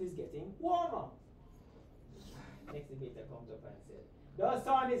Earth is getting warmer. Next debater comes up and says, the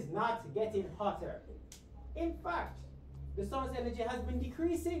sun is not getting hotter. In fact, the sun's energy has been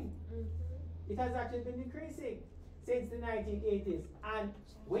decreasing. It has actually been decreasing since the 1980s. And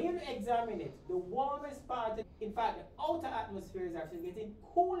when you examine it, the warmest part, in fact, the outer atmosphere is actually getting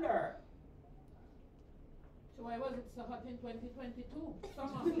cooler. So why was it so hot in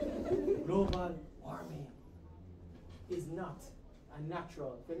 2022? Global warming is not a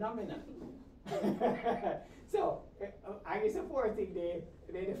natural phenomenon. So, are you supporting the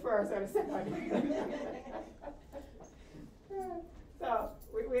first or the second? So,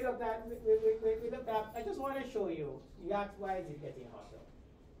 we looked at, I just want to show you, you asked why is it getting hotter.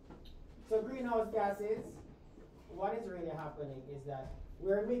 So greenhouse gases, what is really happening is that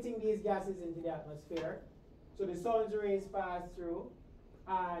we're emitting these gases into the atmosphere. So the sun's rays pass through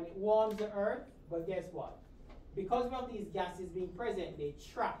and it warms the earth, but guess what? Because of these gases being present, they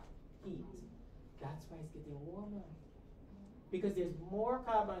trap heat. That's why it's getting warmer. Because there's more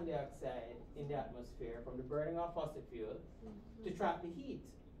carbon dioxide in the atmosphere from the burning of fossil fuel to trap the heat.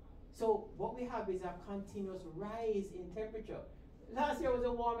 So what we have is a continuous rise in temperature. Last year was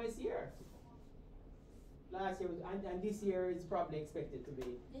the warmest year. Last year was, and this year is probably expected to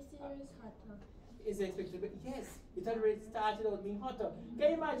be. This year is hotter. It's expected to be, yes, it already started out being hotter.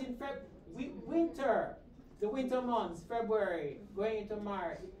 Can you imagine winter, the winter months, February, going into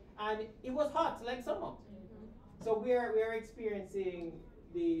March, and it was hot like summer. So we're experiencing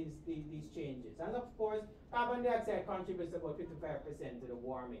these changes. And of course, carbon dioxide contributes about 55% to the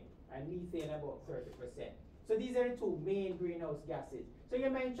warming, and methane about 30%. So these are the two main greenhouse gases. So you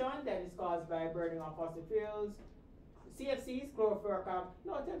mentioned that it's caused by burning of fossil fuels, CFCs, chlorofluorocarbon.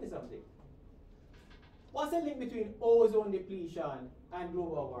 No, tell me something. What's the link between ozone depletion and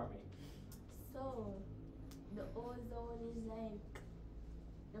global warming? So, the ozone is like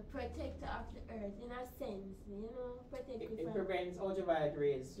the protector of the earth in a sense, you know, It prevents ultraviolet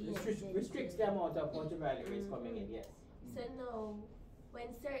rays, yes, restricts the amount of ultraviolet rays coming in, yes. So now,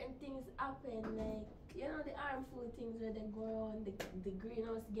 when certain things happen, like, you know, the harmful things where they go around, the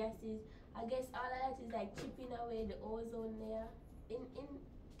greenhouse gases, I guess all of that is like chipping away the ozone layer.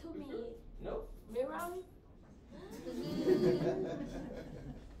 To me, No? me wrong?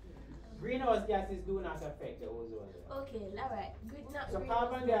 Greenhouse gases do not affect the ozone layer. Okay, alright. So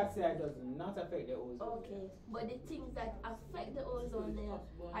carbon dioxide does not affect the ozone layer. Okay, but the things that affect the ozone layer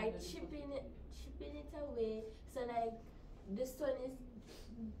are chipping it away. So like the sun is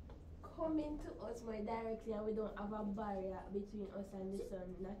coming to us more directly, and we don't have a barrier between us and the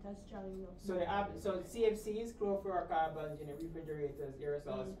sun, not as strong enough. So CFCs, chlorofluorocarbons in the refrigerators,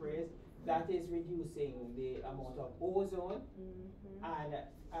 aerosol sprays, that is reducing the amount of ozone. And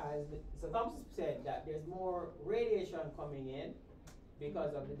as so Thompson said, that there's more radiation coming in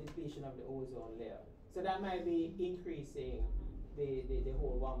because of the depletion of the ozone layer. So that might be increasing the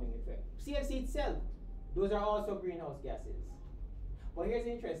whole warming effect. CFC itself, those are also greenhouse gases. But here's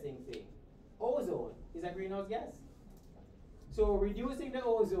the interesting thing. Ozone is a greenhouse gas. So reducing the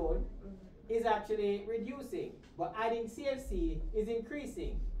ozone is actually reducing, but adding CFC is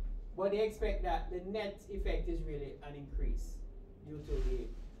increasing. But they expect that the net effect is really an increase due to the.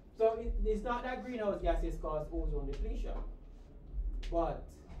 So it's not that greenhouse gases cause ozone depletion, but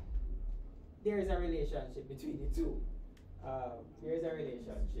there is a relationship between the two. There is a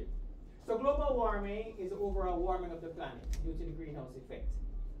relationship. So global warming is the overall warming of the planet due to the greenhouse effect.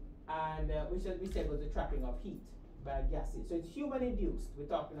 And we said was the trapping of heat by gases. So it's human induced we're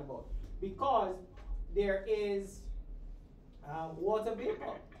talking about, because there is water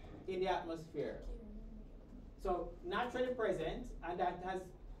vapor in the atmosphere. So naturally present, and that has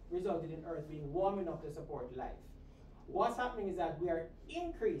resulted in Earth being warm enough to support life. What's happening is that we are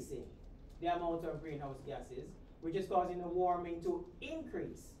increasing the amount of greenhouse gases, which is causing the warming to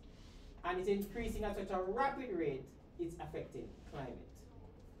increase. And it's increasing at such a rapid rate, it's affecting climate.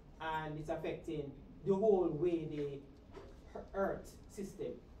 And it's affecting the whole way the Earth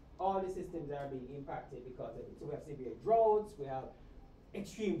system, all the systems are being impacted because of it. So we have severe droughts, we have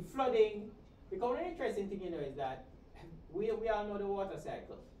extreme flooding. Because one interesting thing, is that we all know the water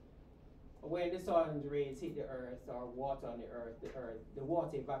cycle. When the sun's rays hit the earth or water on the earth, the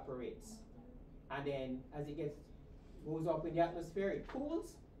water evaporates. And then as it goes up in the atmosphere, it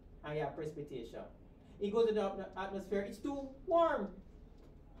cools and you have precipitation. It goes in the atmosphere, it's too warm.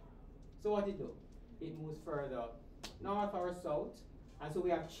 So what it do? It moves further north or south, and so we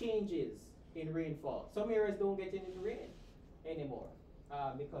have changes in rainfall. Some areas don't get any rain anymore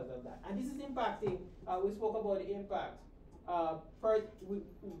because of that. And this is impacting, we spoke about the impact.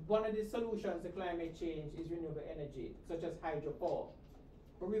 One of the solutions to climate change is renewable energy, such as hydropower.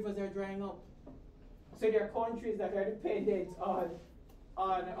 But rivers are drying up. So there are countries that are dependent on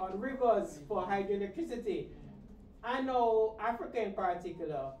rivers for hydroelectricity. I know Africa in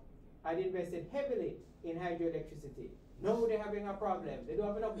particular had invested heavily in hydroelectricity. Now they're having a problem. They don't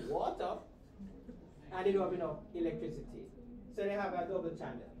have enough water and they don't have enough electricity. So they have a double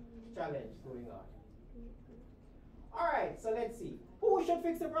challenge going on. Alright, so let's see. Who should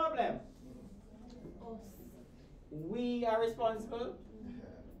fix the problem? Us. We are responsible.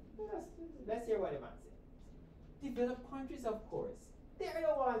 Let's hear what the man said. Developed countries, of course. They're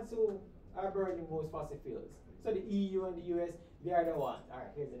the ones who are burning most fossil fuels. So the EU and the US, they are the ones. All right,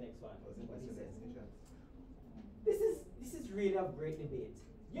 here's the next one. What he says. This is really a great debate.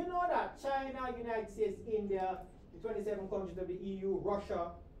 You know that China, United States, India, the 27 countries of the EU,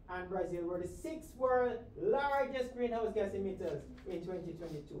 Russia, and Brazil were the 6 world largest greenhouse gas emitters in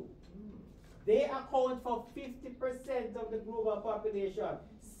 2022. They account for 50% of the global population,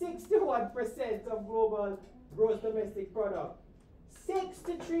 61% of global gross domestic product,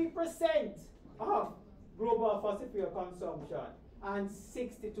 63% of global fossil fuel consumption, and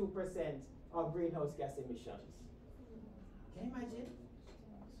 62% of greenhouse gas emissions. Can you imagine?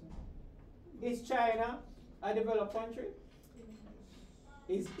 Is China a developed country?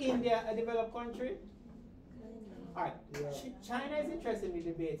 Is India a developed country? All right. China is interestingly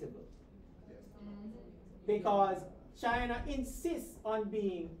debatable because China insists on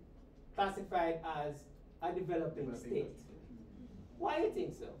being classified as a developing state. Why do you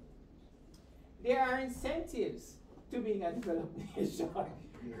think so? There are incentives to being a developed nation,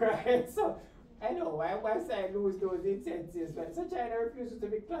 right? So I know why I lose those incentives, but so China refuses to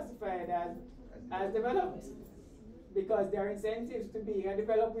be classified as developed because there are incentives to being a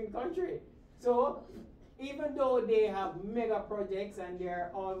developing country. So even though they have mega projects and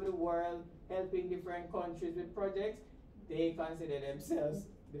they're all over the world helping different countries with projects, they consider themselves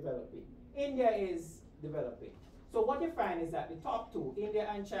developing. India is developing. So what you find is that the top two, India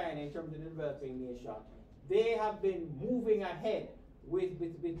and China, in terms of the developing nation, they have been moving ahead with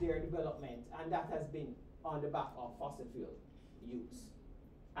their development, and that has been on the back of fossil fuel use.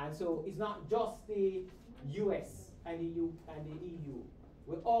 And so it's not just the US and the EU.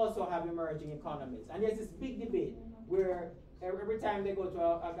 We also have emerging economies. And there's this big debate where every time they go to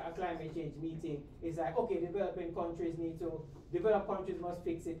a climate change meeting, it's like, okay, developing countries developed countries must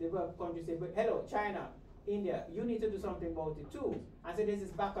fix it. Developed countries say, but hello, China, India, you need to do something about it too. And so there's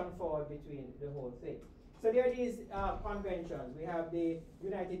this back and forth between the whole thing. So there are these conventions. We have the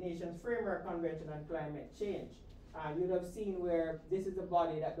United Nations Framework Convention on Climate Change. You'd have seen where this is the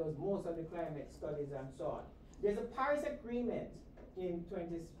body that does most of the climate studies and so on. There's a Paris Agreement in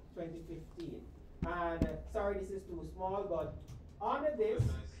 2015. And sorry, this is too small, but under this,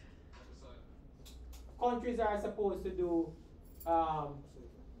 countries are supposed to do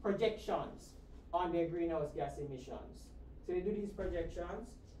projections on their greenhouse gas emissions. So they do these projections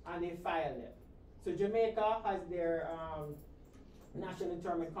and they file them. So Jamaica has their national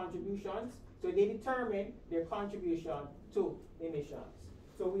determined contributions. So they determine their contribution to emissions.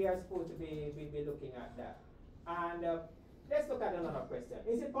 So we are supposed to be looking at that. And let's look at another question.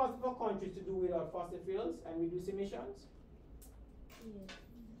 Is it possible for countries to do without fossil fuels and reduce emissions? Yes.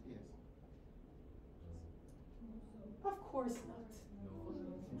 Yes. Of course not.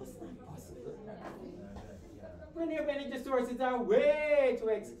 That's not possible. Renewable energy sources are way too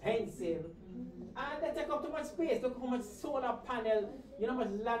expensive. And they take up too much space. Look how much solar panel, you know how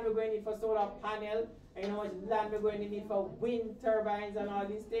much land we're going to need for solar panel, and you know how much land we're going to need for wind turbines and all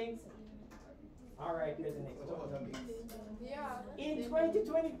these things. All right, here's the next one. In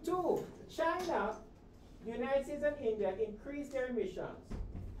 2022, China, the United States and India increased their emissions,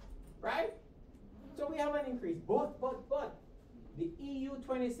 right? So we have an increase, but the EU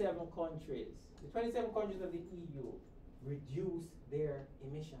 27 countries, the 27 countries of the EU reduced their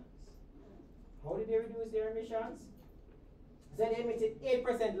emissions. How did they reduce their emissions? So they emitted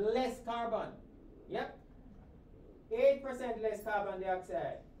 8% less carbon. Yep. 8% less carbon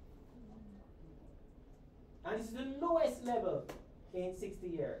dioxide. And this is the lowest level in 60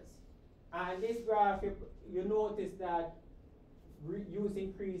 years. And this graph, you notice that use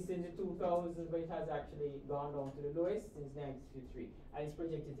increased in the 2000s, but it has actually gone down to the lowest since 1953. And it's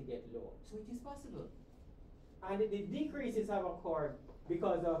projected to get lower. So it is possible. And the decreases have occurred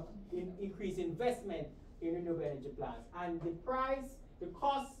because of increased investment in renewable energy plants. And the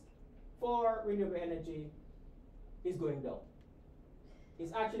cost for renewable energy is going down.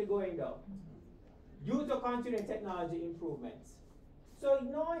 It's actually going down due to continuing technology improvements. So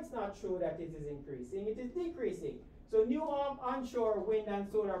no, it's not true that it is increasing, it is decreasing. So new onshore wind and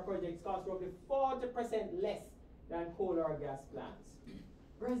solar projects cost roughly 40% less than coal or gas plants.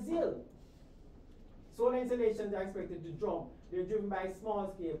 Brazil, solar installations are expected to jump. They're driven by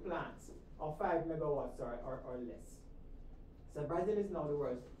small-scale plants of 5 megawatts or less. So Brazil is now the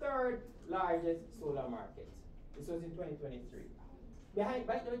world's third largest solar market. This was in 2023. Behind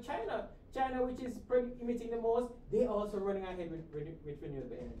China, which is emitting the most, they're also running ahead with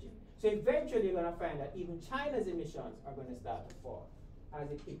renewable energy. So eventually you're going to find that even China's emissions are going to start to fall as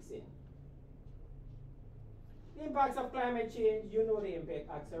it kicks in. The impacts of climate change, you know the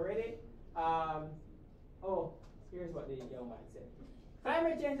impacts already. Here's what the young man said.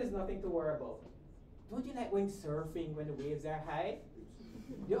 Climate change is nothing to worry about. Don't you like going surfing when the waves are high?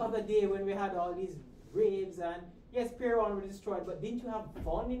 The other day when we had all these waves and yes, Pier 1 was destroyed, but didn't you have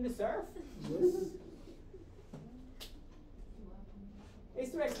fun in the surf? Yes.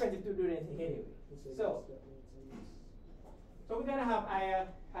 It's too expensive to do anything anyway. So we're gonna have higher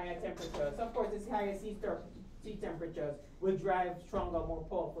temperatures. Of course, this higher sea temperatures will drive stronger, more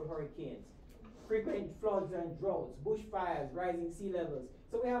powerful hurricanes, frequent floods and droughts, bushfires, rising sea levels.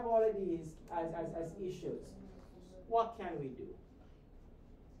 So we have all of these as issues. What can we do?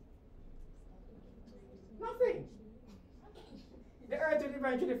 Nothing. The earth will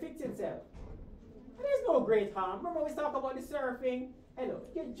eventually fix itself. And there's no great harm. Remember we talk about the surfing? Hello,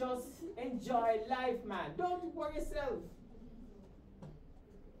 you just enjoy life, man. Don't worry yourself.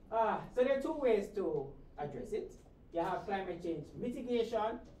 So there are two ways to address it. You have climate change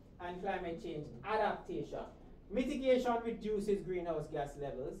mitigation and climate change adaptation. Mitigation reduces greenhouse gas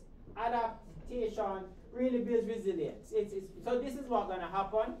levels. Adaptation really builds resilience. So this is what's going to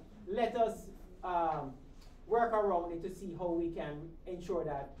happen. Let us work around it to see how we can ensure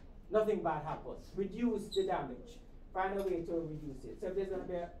that nothing bad happens. Reduce the damage. Find a way to reduce it. So if there's going to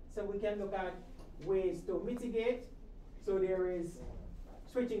be so we can look at ways to mitigate. So there is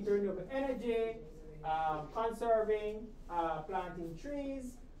switching to renewable energy, conserving, planting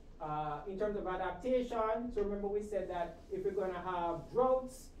trees. In terms of adaptation, so remember we said that if we're going to have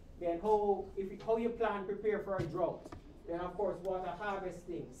droughts, then how you plan prepare for a drought. Then of course water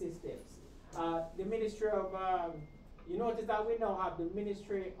harvesting systems. The Ministry of, you notice that we now have the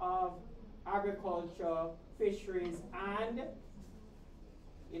Ministry of Agriculture, Fisheries, and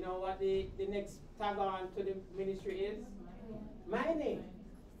you know what the next tag on to the ministry is? Mining.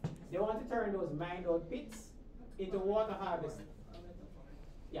 They want to turn those mined out pits into water harvesting.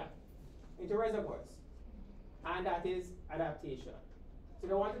 Yeah, into reservoirs. And that is adaptation. So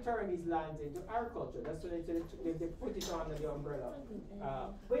they want to turn these lands into agriculture. That's what they put it under the umbrella.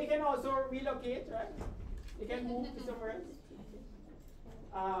 But you can also relocate, right? You can move to somewhere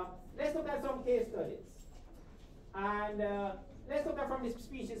else. Let's look at some case studies. And let's look at from the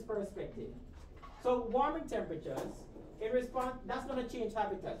species perspective. So warming temperatures, in response, that's going to change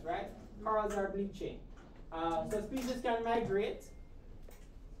habitats, right? Corals are bleaching. So species can migrate,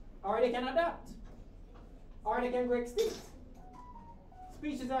 or they can adapt, or they can go extinct.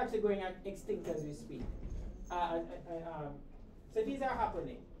 species are actually going extinct as we speak. So these are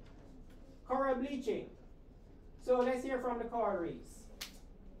happening. Coral bleaching. So let's hear from the coral reefs.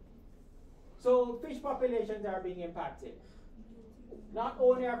 So fish populations are being impacted. Not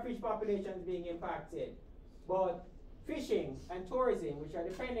only are fish populations being impacted, but fishing and tourism, which are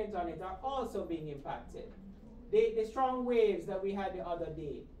dependent on it, are also being impacted. The strong waves that we had the other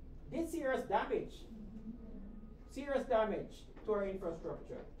day did serious damage to our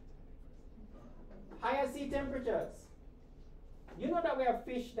infrastructure. Higher sea temperatures. You know that we have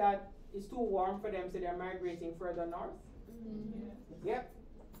fish that is too warm for them, so they're migrating further north? Yep.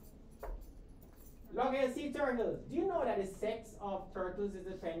 Long-haired sea turtles. Do you know that the sex of turtles is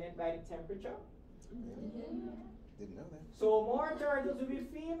dependent by the temperature? Didn't know that. So more turtles will be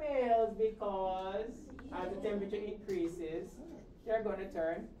females because as the temperature increases, they're going to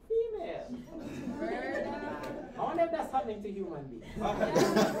turn female. I wonder if that's happening to human beings.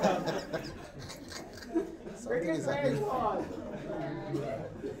 Something is happening.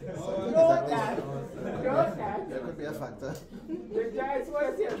 There could be a factor. The giant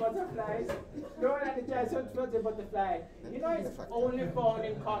swallowtail butterflies. Know that the giant swallowtail butterfly. You know it's only found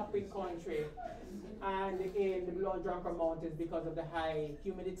in Cockpit country and in the Blood Drunker Mountains because of the high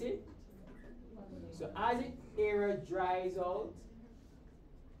humidity. So as the area dries out,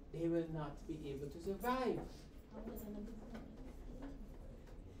 they will not be able to survive.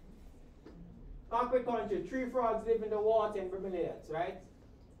 Cockpit country, tree frogs live in the water and bromeliads, right?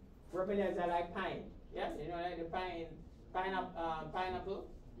 Bromeliads are like pine. Yeah, you know, like the pineapple.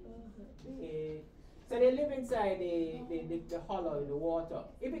 So they live inside the hollow in the water.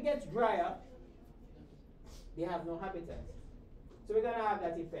 If it gets drier, they have no habitat. So we're gonna have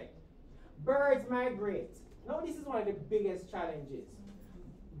that effect. Birds migrate. Now this is one of the biggest challenges.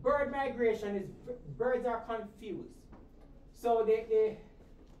 Bird migration is, birds are confused. So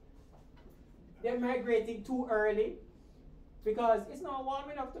they're migrating too early because it's not warm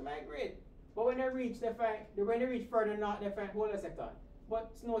enough to migrate. But when they reach further north, they find, hold a second,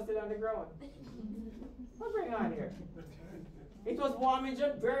 but snow's still on the ground. What's going on here? It was warm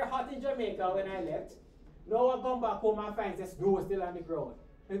very hot in Jamaica when I left. Now I come back home and find the snow is still on the ground.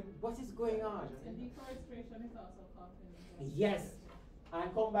 What is going on? And deforestation is also causing. Yes,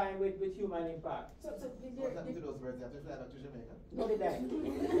 and combined with human impact. So What happened to those birds? They have to fly back to Jamaica? no, they died.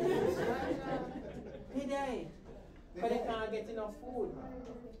 They died. But they can't get enough food.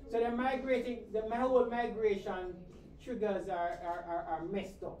 So they're migrating, the whole migration triggers are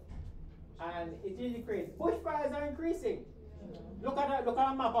messed up. And it really crazy. Bushfires are increasing. Look at a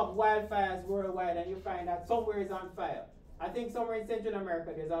map of wildfires worldwide and you find that somewhere is on fire. I think somewhere in Central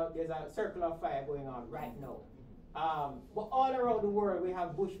America there's a circle of fire going on right now. But all around the world we have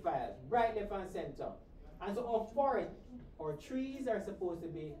bushfires, right, left and center. And so our forests, our trees are supposed to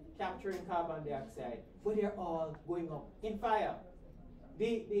be capturing carbon dioxide, but they're all going up in fire.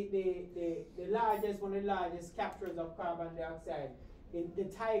 The largest, one of the largest capturers of carbon dioxide in the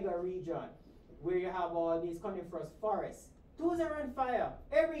Tiger region, where you have all these coniferous forests, those are on fire.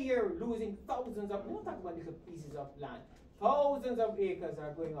 Every year losing thousands of, we don't talk about little pieces of land, thousands of acres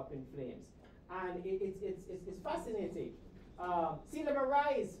are going up in flames. And it's fascinating. Sea level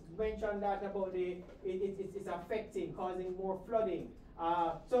rise, mentioned that about it's affecting, causing more flooding.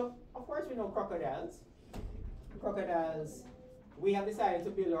 So of course we know crocodiles. Crocodiles, we have decided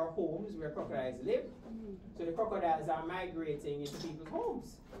to build our homes where crocodiles live. So the crocodiles are migrating into people's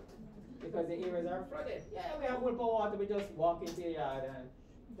homes because the areas are flooded. Yeah, we have multiple water, we just walk into the yard and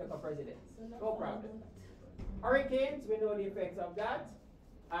take up residence. No problem. Hurricanes, we know the effects of that.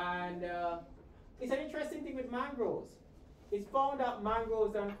 And it's an interesting thing with mangroves. It's found that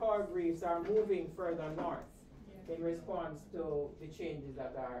mangroves and coral reefs are moving further north in response to the changes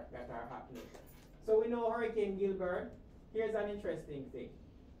that are happening. So we know Hurricane Gilbert. Here's an interesting thing.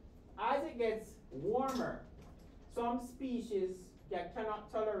 As it gets warmer, some species that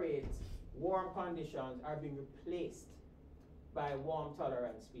cannot tolerate warm conditions are being replaced by warm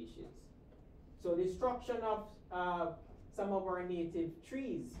tolerant species. So destruction of some of our native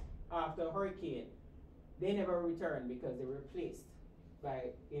trees after a hurricane, they never return because they were replaced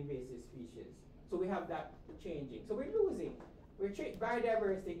by invasive species. So we have that changing. So we're losing.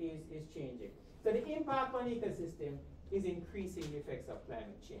 Biodiversity is changing. So the impact on ecosystem is increasing the effects of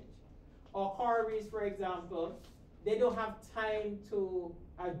climate change. Our coral reefs, for example, they don't have time to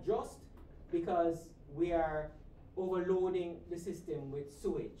adjust because we are overloading the system with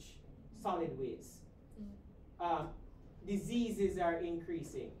sewage, solid waste. Diseases are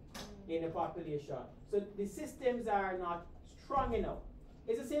increasing in the population. So the systems are not strong enough.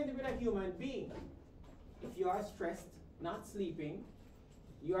 It's the same thing with a human being. If you are stressed, not sleeping,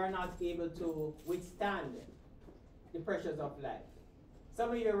 you are not able to withstand the pressures of life.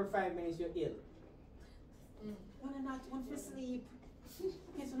 Some of you every 5 minutes you're ill. Wanna not want to sleep,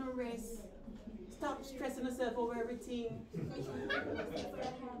 get no rest, stop stressing yourself over everything.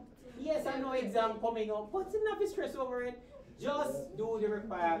 Yes, I know exam coming up, but enough is stress over it. Just do the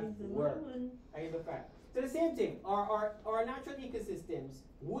required work. So the same thing, our natural ecosystems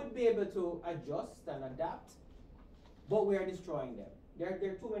would be able to adjust and adapt, but we are destroying them. There are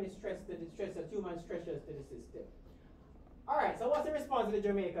too many human stressors to the system. All right, so what's the response of the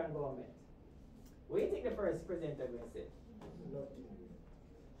Jamaican government? What do you think the first presenter will say?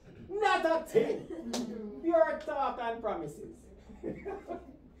 Not a thing. Pure talk and promises.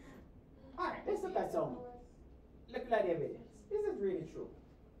 All right, let's look at some. Look at the evidence. This is really true.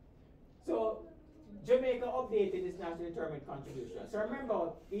 So Jamaica updated its nationally determined contribution. So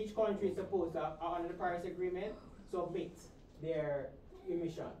remember, each country is supposed to, under the Paris Agreement, submit their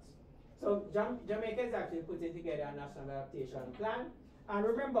emissions. So Jamaica is actually putting together a national adaptation plan. And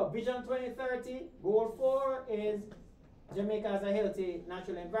remember, Vision 2030, Goal 4 is Jamaica has a healthy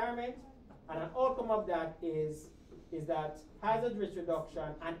natural environment. And an outcome of that is that hazard risk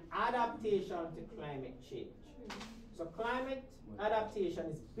reduction and adaptation to climate change. So climate adaptation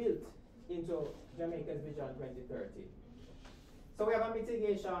is built into Jamaica's Vision 2030. So we have a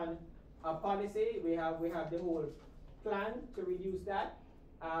mitigation policy. We have the whole plan to reduce that.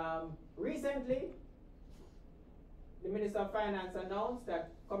 Recently, the Minister of Finance announced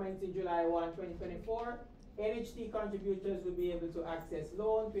that commencing July 1, 2024, NHT contributors will be able to access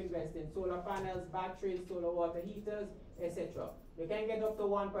loans to invest in solar panels, batteries, solar water heaters, etc. You can get up to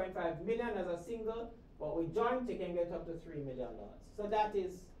 1.5 million as a single, but with joint you can get up to $3 million. So that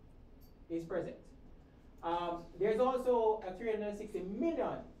is present. There's also a 360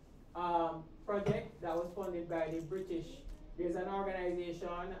 million project that was funded by the British. There's an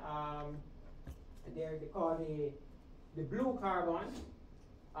organization, they call the Blue Carbon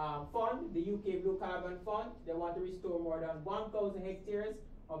Fund, the UK Blue Carbon Fund. They want to restore more than 1,000 hectares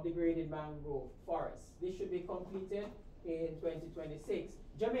of degraded mangrove forests. This should be completed in 2026.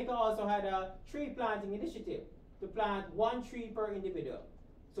 Jamaica also had a tree planting initiative to plant 1 tree per individual.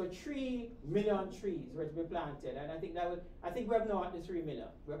 So 3 million trees were to be planted, and I think we have now at the 3 million.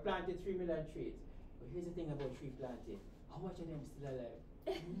 We have planted 3 million trees. But here's the thing about tree planting: how much of them still alive?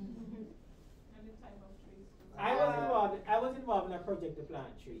 And the type of trees. I was involved in a project to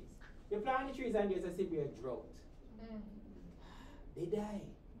plant trees. You plant the trees and there's a severe drought. They die.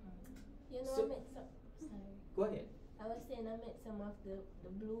 You know, So- I met some. Sorry. Go ahead. I was saying I met some of the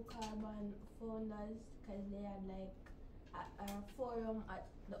blue carbon founders because they had like a forum at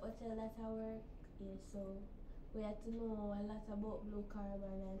the hotel that I work in, so we had to know a lot about blue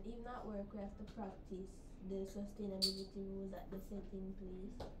carbon, and even at work we have to practice the sustainability rules that they set in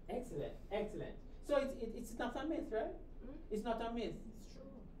place. Excellent, excellent. So it's not a myth, right? It's not a myth.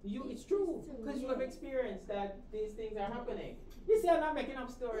 It's true. It's true because you have experienced that these things are happening. You see, I'm not making up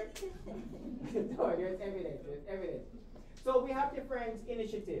story. No, there's evidence. There's evidence. So we have different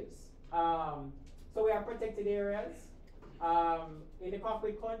initiatives. So we have protected areas in the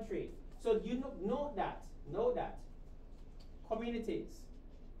corporate country. So you know that communities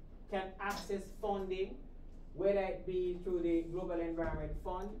can access funding, whether it be through the Global Environment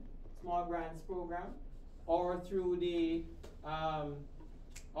Fund, Small Grants Program, or through the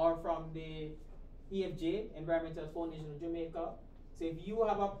or from the EFJ, Environmental Foundation of Jamaica. So if you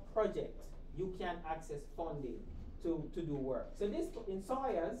have a project, you can access funding to do work. So this in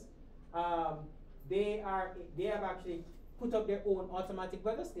Sawyers, they have actually put up their own automatic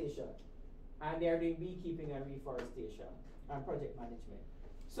weather station, and they are doing beekeeping and reforestation and project management.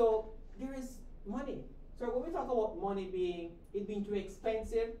 So there is money. So when we talk about money being too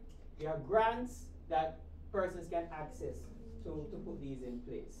expensive, there are grants that persons can access to put these in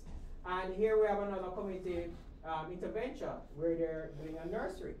place. And here we have another community intervention where they're doing a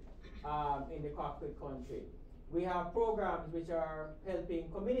nursery in the corporate country. We have programs which are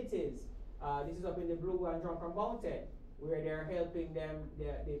helping communities. This is up in the Blue and Drunken Mountain, where they're helping them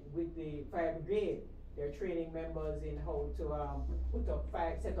with the fire brigade. They're training members in how to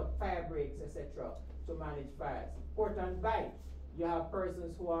set up fire breaks, etc., to manage fires. Port and Bite, you have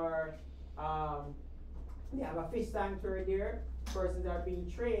persons who are, they have a fish sanctuary there. Persons are being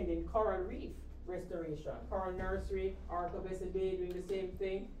trained in coral reef restoration. Coral nursery, Arcabessa Bay doing the same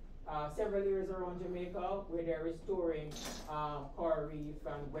thing. Several areas around Jamaica where they're restoring coral reef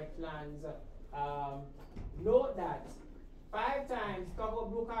and wetlands. Note that 5 times, talk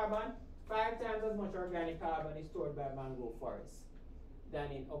about blue carbon, 5 times as much organic carbon is stored by mangrove forests than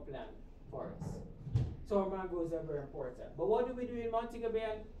in upland forests. So mangroves are very important. But what do we do in Montego Bay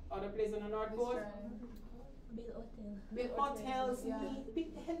and other places on the North Coast? Build hotel. Build hotels.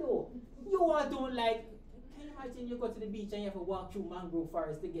 Hello. You all don't like. Can you imagine you go to the beach and you have to walk through mangrove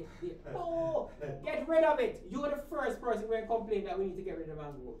forest to get there? No! Get rid of it. You're the first person going to complain that we need to get rid of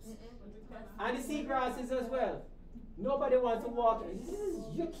mangroves. And the seagrasses as well. Nobody wants to walk. This is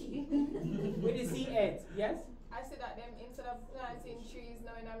yucky. With the sea edge. Yes? I see that them instead of planting trees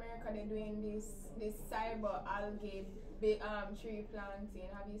now in America they're doing this cyber algae tree planting.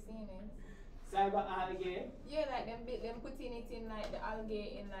 Have you seen it? Cyber algae? Yeah, like them putting it in like the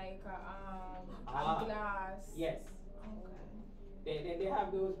algae in like a glass. Yes. Okay. They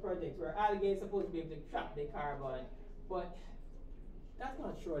have those projects where algae is supposed to be able to trap the carbon, but that's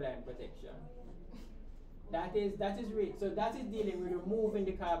not shoreline protection. That is real. So that is dealing with removing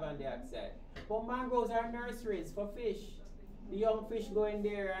the carbon dioxide. But mangroves are nurseries for fish. The young fish go in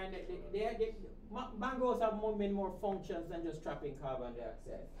there and mangroves have many more functions than just trapping carbon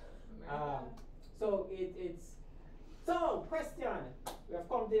dioxide. So it's so question. We have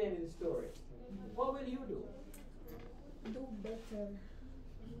come to the end of the story. What will you do? Do better.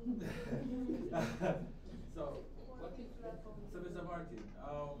 So Mr. Martin,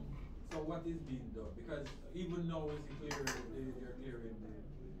 so what is being done? Because even now they're clearing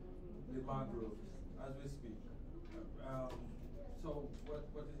the mangroves as we speak. So what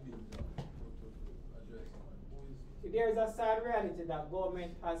is being done to address it? There is a sad reality that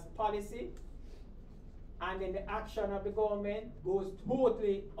government has policy, and then the action of the government goes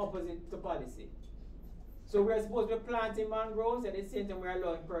totally opposite to policy. So we're supposed to be planting mangroves, and at the same time we're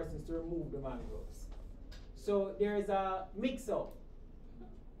allowing persons to remove the mangroves. So there is a mix-up.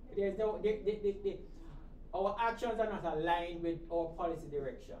 There's no, our actions are not aligned with our policy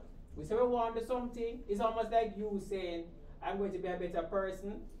direction. We say we want to do something. It's almost like you saying, I'm going to be a better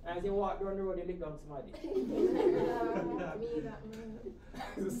person, and as you walk down the road, you lick down somebody.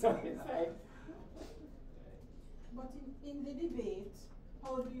 So it's like. But in the debate,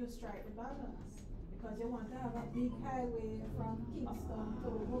 how do you strike the balance? Because you want to have a big highway from Kingston to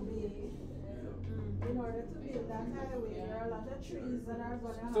Mobile. In order to build that highway, there are a lot of trees that are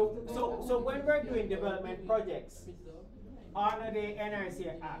going to have to go. So when we're doing development projects, under the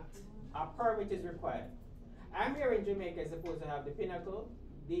NRC Act, a permit is required. I'm here in Jamaica, supposed to have the Pinnacle,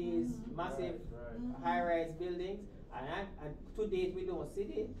 these massive high-rise buildings, and to date we don't see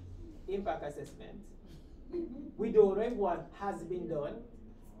the impact assessment. We don't know if one has been done.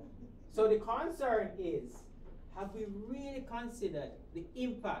 So the concern is, have we really considered the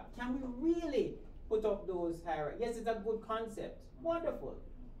impact? Can we really put up those high-rise? Yes, it's a good concept. Wonderful.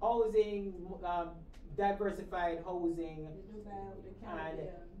 Housing, diversified housing, and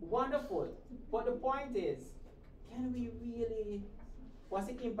wonderful. But the point is, can we really, what's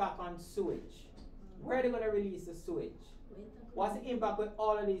the impact on sewage? Where are they going to release the sewage? What's the impact with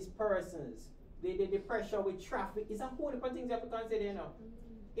all of these persons? The pressure with traffic. It's a whole heap of things you have to consider, you know.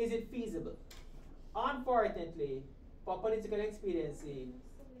 Is it feasible? Unfortunately, for political expediency,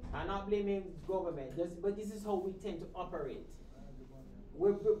 I'm not blaming government, but this is how we tend to operate.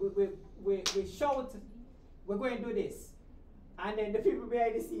 We shout, we're going to do this. And then the people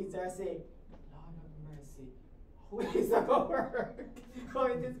behind the scenes are saying, Lord of mercy, how is that going to work? How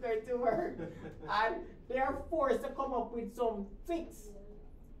is this going to work? And they are forced to come up with some fix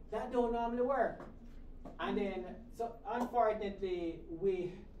that don't normally work. And then, so unfortunately,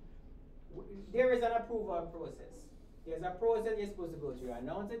 there is an approval process. There's a process you're supposed to go through.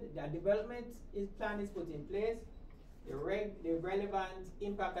 Announce it, the development plan is put in place, the relevant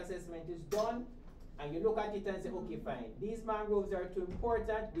impact assessment is done, and you look at it and say, okay, fine, these mangroves are too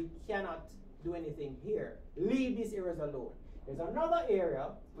important, we cannot do anything here. Leave these areas alone. There's another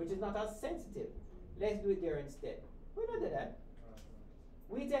area which is not as sensitive. Let's do it there instead. We don't do that.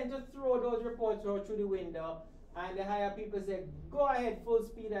 We tend to throw those reports out through the window, and the higher people say, go ahead, full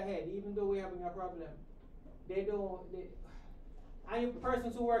speed ahead, even though we're having a problem. And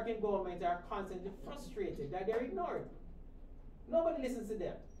persons who work in government are constantly frustrated that they're ignored. Nobody listens to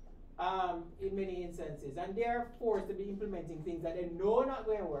them in many instances, and they're forced to be implementing things that they know not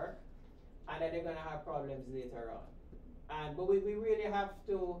going to work, and that they're going to have problems later on. But we really have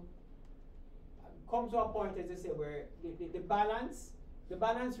to come to a point, as I say, where the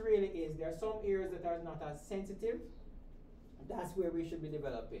balance really is, there are some areas that are not as sensitive. That's where we should be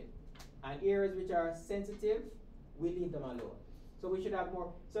developing. And areas which are sensitive, we leave them alone. So we should have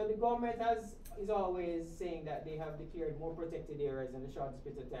more. So the government is always saying that they have declared more protected areas in the shortest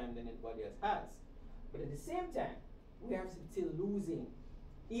period of time than anybody else has. But at the same time, we are still losing.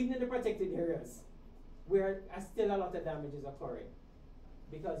 Even in the protected areas, where still a lot of damage is occurring.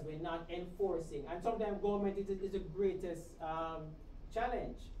 because we're not enforcing. And sometimes government is the greatest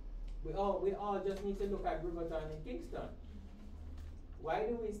challenge. We all just need to look at Riverton and Kingston. Why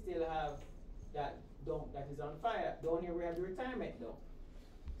do we still have that dome that is on fire? Down here we have the retirement dome.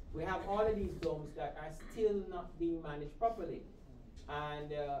 We have all of these domes that are still not being managed properly.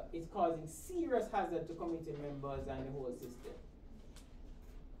 And it's causing serious hazard to community members and the whole system.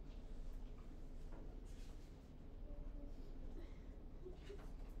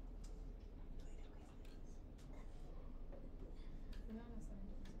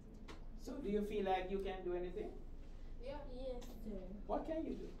 So do you feel like you can do anything? Yeah. Yes, sir. What can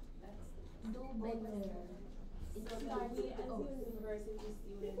you do? Do better. It So starts we with as us. university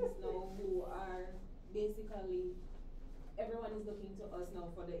students now who are basically, everyone is looking to us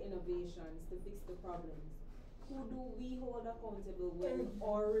now for the innovations to fix the problems. Who do we hold accountable when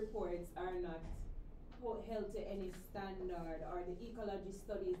our reports are not held to any standard, or the ecology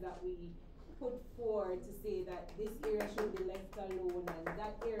studies that we put forward to say that this area should be left alone and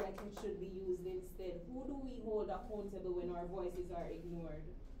that area should be used instead? Who do we hold accountable when our voices are ignored?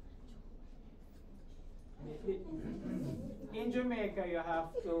 In Jamaica, you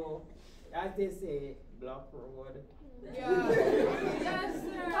have to, as they say, block road. Yeah. Yes,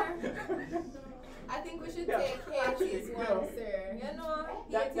 sir. I think we should take Haiti's one, sir. You know,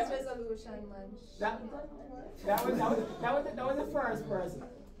 Haiti's resolution, man. That was the first person.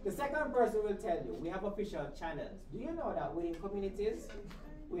 The second person will tell you, we have official channels. Do you know that within communities,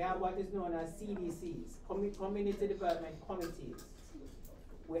 we have what is known as CDCs, Community Development Committees.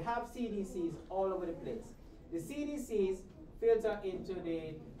 We have CDCs all over the place. The CDCs filter into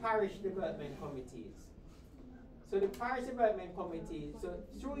the parish development committees. So the parish development committee, so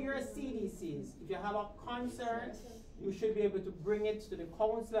through your CDCs, if you have a concern, you should be able to bring it to the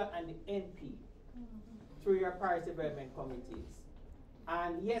councillor and the MP through your parish development committees.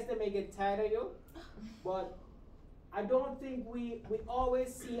 And yes, they may get tired of you, but I don't think we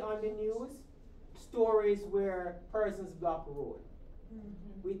always see on the news stories where persons block road.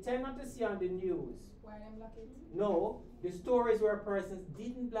 We tend not to see on the news. Why them block it? No, the stories where persons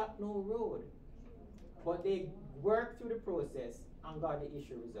didn't block no road, but they worked through the process and got the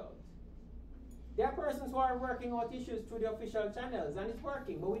issue resolved. There are persons who are working out issues through the official channels, and it's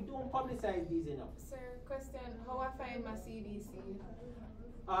working, but we don't publicize these enough. Sir, question, how I find my CDC?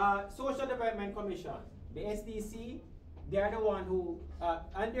 Social Development Commission, the SDC, they are the one who,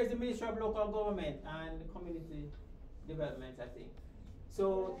 and there's the Ministry of Local Government and Community Development, I think.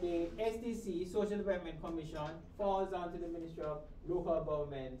 So the SDC, Social Development Commission, falls under the Ministry of Local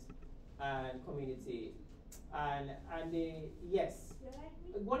Government and Community. And yes,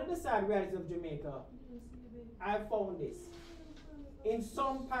 one of the sad realities of Jamaica, I found this. In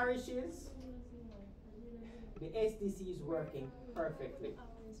some parishes, the SDC is working perfectly.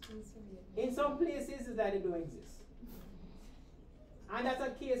 In some places, it's like they don't exist. And that's a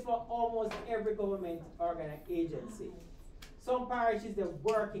case for almost every government agency. Some parishes, they're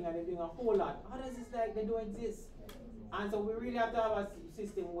working and they're doing a whole lot. Others, it's like they don't exist. And so we really have to have a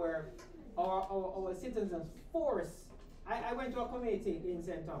system where our citizens force. I went to a community in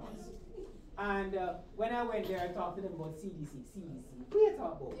St. Thomas. And when I went there, I talked to them about CDC. What are you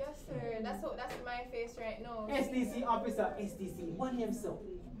talking about? Yes, sir. That's my face right now. SDC officer, SDC, one himself.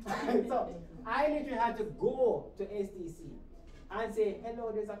 So I literally had to go to SDC and say,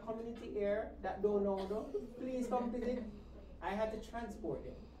 hello, there's a community here that don't know, no? Please come visit. I had to transport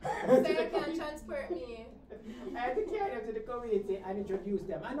them. Sir, you can transport me. I had to carry them to the community and introduce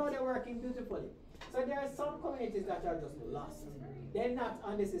them. I know they're working beautifully. So there are some communities that are just lost. They're not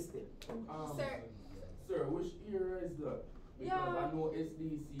on the system. Sir, which area is that? Because I know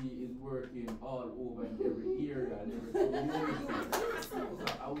SDC is working all over in every area and every community. So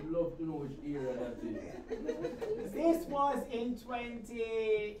I would love to know which area that is. This was in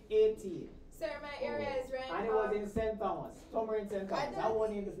 2018. Sir, my area is right. And it was in St. Thomas, somewhere in St. Thomas. I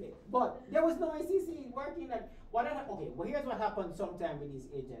won't name the place. But there was no SDC working that. Okay, well here's what happens sometimes with these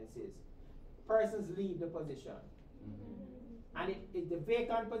agencies. Persons leave the position. And it's the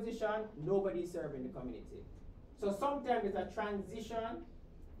vacant position, nobody's serving the community. So sometimes it's a transition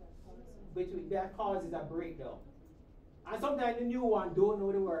between that causes a breakdown. And sometimes the new one don't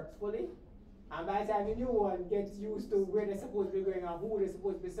know the works fully. And by the time the new one gets used to where they're supposed to be going and who they're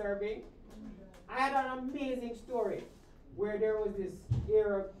supposed to be serving. I had an amazing story where there was this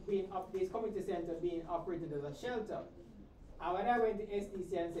area being this community center being operated as a shelter. And when I went to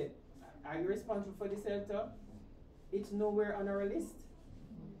SDC and said, are you responsible for the shelter? It's nowhere on our list.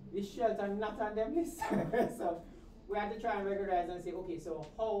 This shelter not on them list. So we had to try and regularize and say, okay, so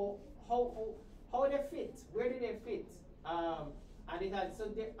how they fit? Where do they fit? And it had, so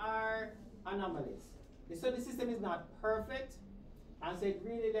there are anomalies. So the system is not perfect, and so it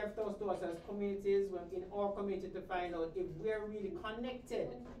really left us to us as communities, in our community, to find out if we're really connected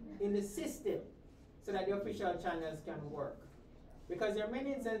in the system so that the official channels can work. Because there are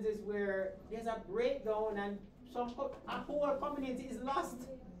many instances where there's a breakdown and a whole community is lost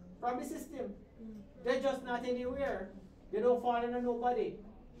from the system. They're just not anywhere. They don't fall under nobody.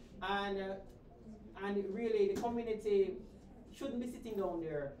 And really the community shouldn't be sitting down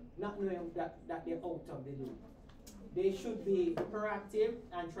there not knowing that they're out of the loop. They should be proactive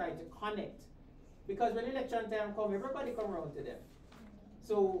and try to connect. Because when election time comes, everybody come around to them.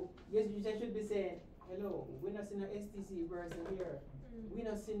 So yes, you just should be saying, hello, we're not seeing no STC person here. We're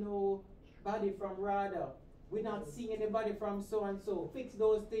not seeing nobody from RADA. We're not seeing anybody from so and so. Fix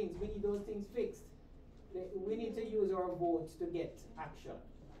those things. We need those things fixed. We need to use our votes to get action.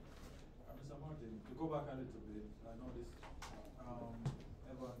 Mr. Martin, to go back a little bit, I know this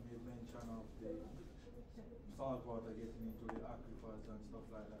Evan made mention of the salt water getting into the aquifers and stuff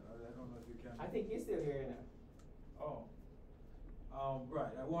like that. I don't know if you can. I think he's still here now. Oh.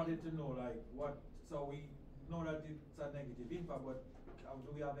 Right. I wanted to know, like, what, so we know that it's a negative impact, but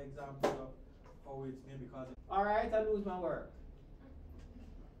do we have examples of how it's maybe causing? All right, I lose my work.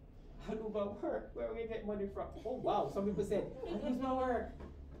 I lose my work. Where we get money from? Oh, wow. Some people said, I lose my work.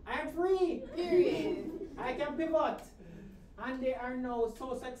 I'm free. Period. I can pivot. And they are now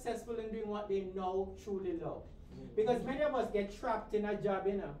so successful in doing what they now truly love. Because many of us get trapped in a job,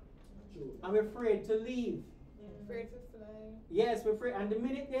 you know, and we're afraid to leave. Afraid to fly. Yes, we're afraid. And the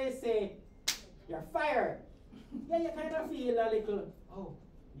minute they say, you're fired, yeah, you kind of feel a little, oh,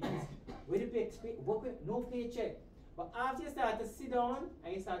 yes, where the pay, work with no paycheck. But after you start to sit down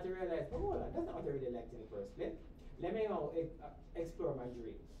and you start to realize, oh, that's not what I really liked in the first place. Let me now explore my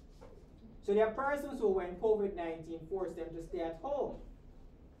dream. So there are persons who, when COVID-19 forced them to stay at home,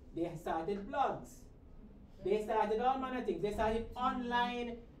 they started blogs. They started all manner of things. They started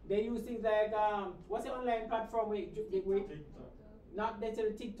online. They use things like, what's the online platform? TikTok. Not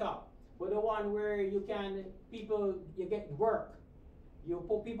necessarily TikTok, but the one where you can, you get work.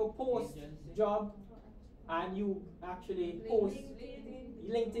 People post job, and you actually post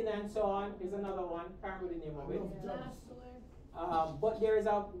LinkedIn and so on. There's another one, can't remember the name of it. But there's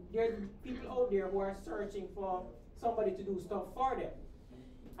people out there who are searching for somebody to do stuff for them.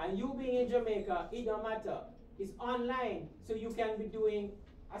 And you being in Jamaica, it don't matter. It's online, so you can be doing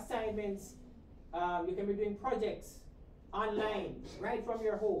assignments, you can be doing projects online, right from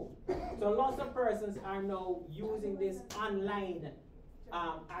your home. So lots of persons are now using this online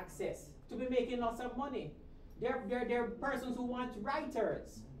access to be making lots of money. There are persons who want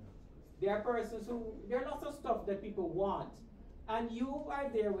writers. There are lots of stuff that people want. And you are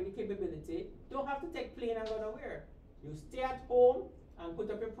there with the capability. Don't have to take plane and go nowhere. You stay at home and put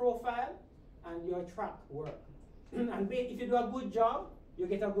up your profile and your track work. And if you do a good job, you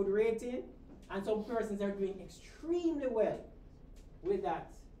get a good rating. And some persons are doing extremely well with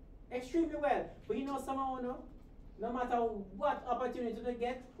that. Extremely well. But you know somehow, no matter what opportunity they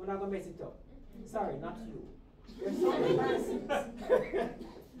get, we're not going to mess it up. Sorry, not you. There's some persons.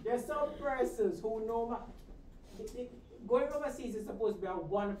 There's some persons who know going overseas is supposed to be a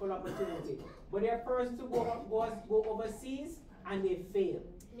wonderful opportunity. But there are persons who go overseas and they fail.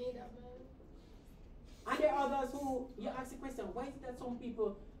 Me, that man. And there are others who, you ask the question, why is it that some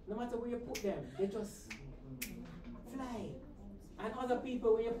people, no matter where you put them, they just fly? And other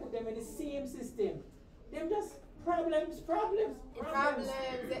people, when you put them in the same system, them just problems.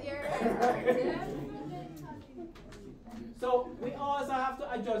 So we also have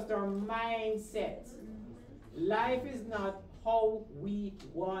to adjust our mindset. Life is not how we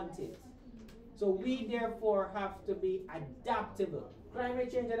want it. So we therefore have to be adaptable.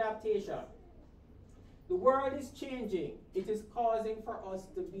 Climate change adaptation. The world is changing. It is causing for us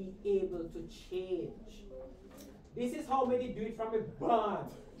to be able to change. This is how many do it from a barn.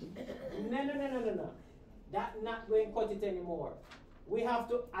 No. That's not going to cut it anymore. We have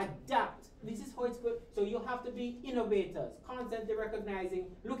to adapt. This is how it's good. So you have to be innovators, constantly recognizing,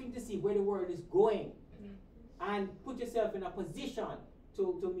 looking to see where the world is going, and put yourself in a position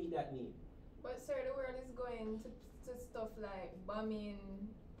to meet that need. But sir, the world is going to stuff like bombing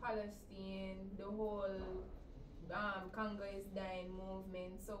Palestine, the whole Congo is dying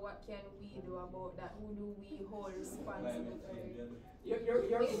movement. So what can we do about that? Who do we hold responsible for it?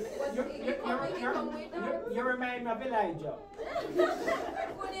 You remind me of Elijah.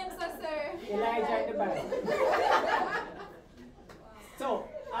 Good name, sir. Elijah in the Bible. So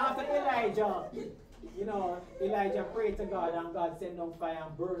after Elijah, Elijah prayed to God, and and God send down fire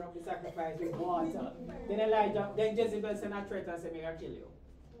and burn up the sacrifice with water. Then Jezebel sent a threat and said, "May I kill you?"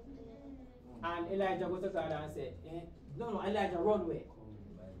 And Elijah goes to God and said, no, Elijah, run away.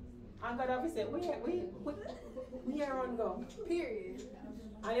 And God obviously said, where run go? Period.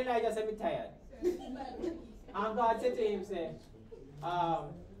 And Elijah said, "Me tired." And God said to him,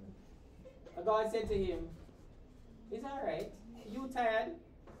 God said to him, "It's alright, you tired?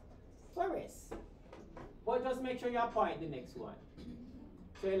 Go rest. But just make sure you appoint the next one."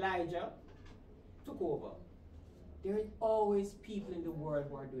 So Elijah took over. There is always people in the world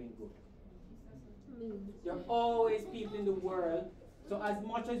who are doing good. There are always people in the world. So as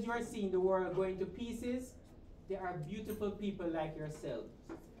much as you're seeing the world going to pieces, there are beautiful people like yourself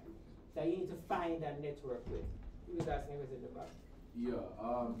that you need to find and network with. You was asking what's in the back. Yeah,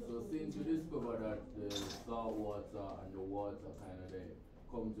 so since we discovered that the salt water and the water kind of they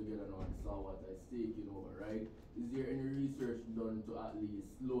come together now and salt water is taking over, right? Is there any research done to at least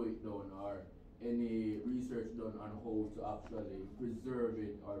slow it down, or any research done on how to actually preserve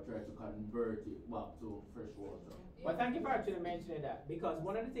it or try to convert it back to fresh water? Well, thank you for actually mentioning that, because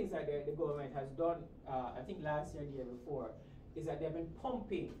one of the things that the government has done, I think last year, the year before, is that they've been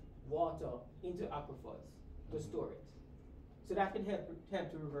pumping water into aquifers to store it. So that can help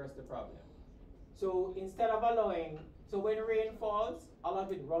to reverse the problem. So instead of allowing, so when rain falls, a lot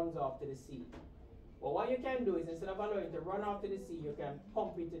of it runs off to the sea. But what you can do is, instead of allowing it to run off to the sea, you can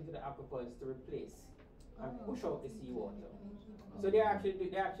pump it into the aquifers to replace and push out the seawater. So they're actually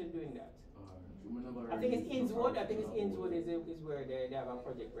doing that. I think it's Innswood. I think it's Innswood is where they have a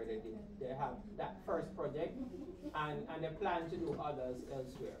project where they have that first project, and they plan to do others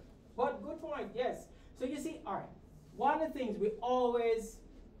elsewhere. But good point, yes. So you see, all right, one of the things we always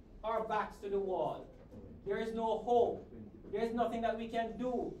are backs to the wall. There is no hope. There's nothing that we can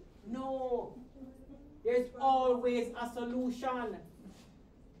do. No. There's always a solution.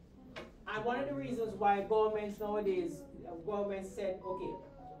 And one of the reasons why governments nowadays, governments said, okay,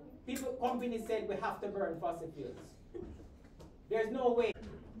 companies said we have to burn fossil fuels. There's no way.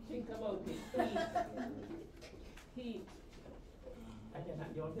 Think about it. Heat. I can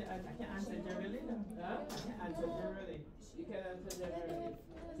answer generally. Huh? I can answer generally. You can answer generally.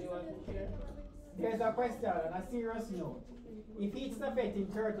 Do you want to share? There's a question on a serious note. If heat affecting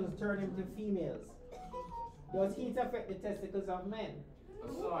turtles turn into females, does heat affect the testicles of men?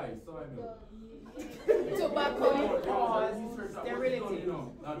 Soy milk. Tobacco. Cause sterility.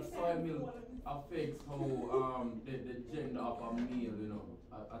 That soy milk affects how the gender of a male,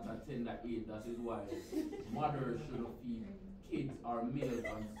 at a tender age. That is why mothers should feed kids or males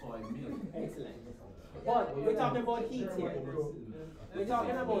on soy milk. Excellent. But we're talking about heat here. We're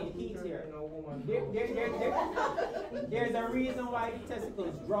talking about heat here. There's a reason why the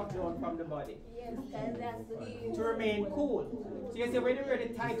testicles drop down from the body. Yes, because that's the heat. To remain cool. So you say when you wear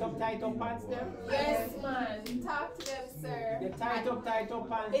the tight up pants them? Yes, man. Talk to them, sir. The tight up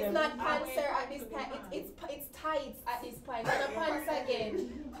pants It's them. not pants, sir, at this time. It's tights at this point. Not pants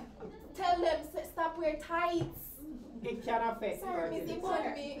again. Tell them, stop wear tights. It can affect. Sir, Miss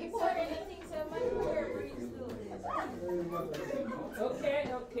important.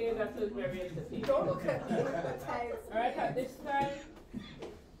 Okay, that was very entertaining. Don't look at me with the tights. Alright, at this time,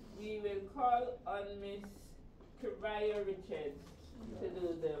 we will call on Miss Kenroy Richards to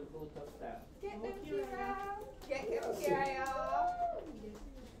do the vote of staff. Get them, Kira. Get them, Kira, y'all.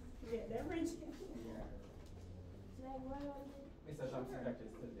 Get them, Richard. Mr. Thompson is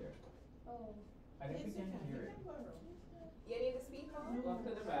still there. Oh. I think we can hear it. You need to speak on? Walk to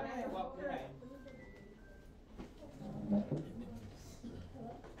the back, walk behind.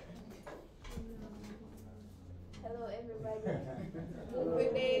 Hello, everybody.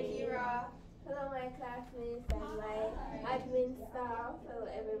 Good day, Kira. Hello, my classmates and my admin staff. Hello,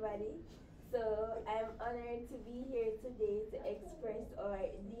 everybody. So, I'm honored to be here today to express our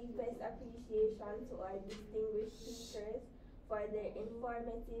deepest appreciation to our distinguished speakers for their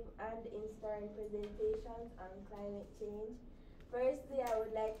informative and inspiring presentations on climate change. Firstly, I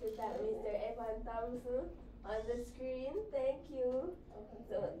would like to thank Mr. Evan Thompson on the screen. Thank you.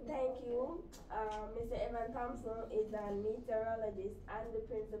 So, thank you. Mr. Evan Thompson is a meteorologist and the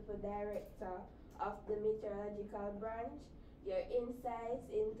principal director of the meteorological branch. Your insights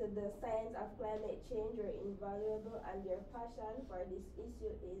into the science of climate change are invaluable, and your passion for this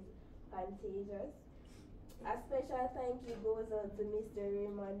issue is contagious. A special thank you goes out to Mr.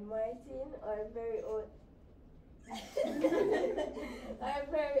 Raymond Martin, our very own our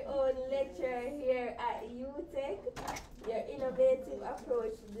very own lecturer here at UTech. Your innovative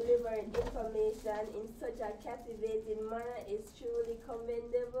approach to delivering information in such a captivating manner is truly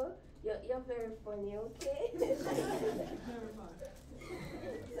commendable. You're very funny, okay?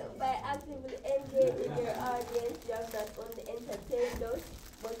 So by actively engaging your audience, you have not only entertained us,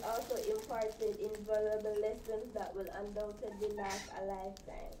 but also imparted invaluable lessons that will undoubtedly last a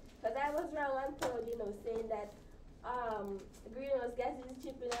lifetime. Because I was wrong and proud, saying that greenhouse gases is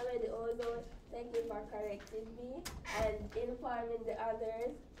chipping away the ozone. Thank you for correcting me and informing the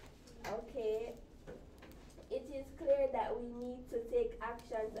others. Okay. It is clear that we need to take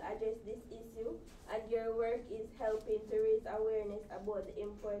action to address this issue, and your work is helping to raise awareness about the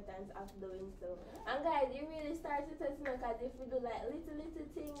importance of doing so. And guys, you really start to touch me, because if we do like little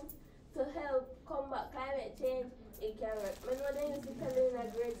things to help combat climate change, it can work. I know they used to tell you in a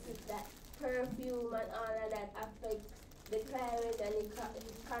grade 6 that perfume and all of that affects the climate and it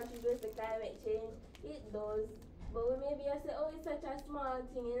contributes to climate change. It does. But we maybe say, oh, it's such a small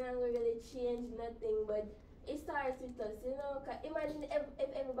thing, it don't really change nothing, but it starts with us, Cause imagine if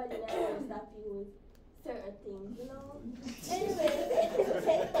everybody in the house happy with certain things,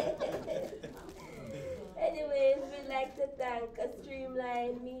 Anyways, we'd like to thank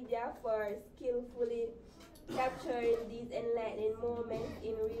Streamline Media for skillfully capturing these enlightening moments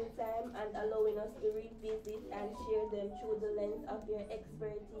in real time and allowing us to revisit and share them through the lens of your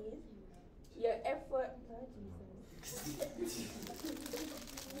expertise. Your effort.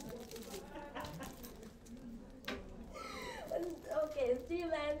 Okay,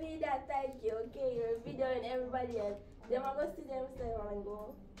 Streamline Media, thank you. Okay, you're videoing everybody else. Then I'm gonna see themselves and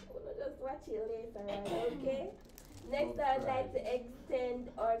go, we'll just watch it later on, okay? Next, I'd like to extend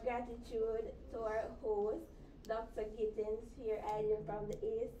our gratitude to our host, Dr. Gittins, here hiding from the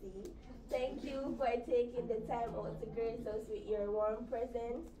AC. Thank you for taking the time out to grace us with your warm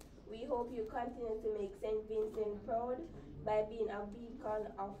presence. We hope you continue to make St. Vincent proud by being a beacon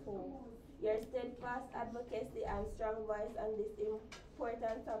of hope. Your steadfast advocacy and strong voice on this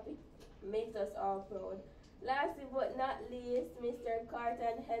important topic makes us all proud. Lastly but not least, Mr.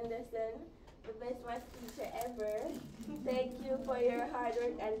 Carton Henderson, the best math teacher ever. Thank you for your hard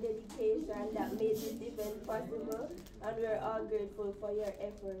work and dedication that made this event possible, and we're all grateful for your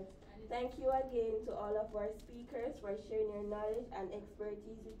efforts. Thank you again to all of our speakers for sharing your knowledge and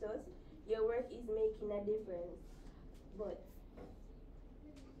expertise with us. Your work is making a difference. But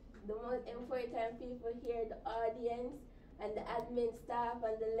the most important people here, the audience and the admin staff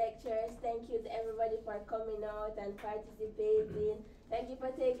and the lecturers, thank you to everybody for coming out and participating. Thank you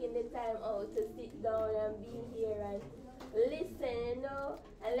for taking the time out to sit down and be here and listen,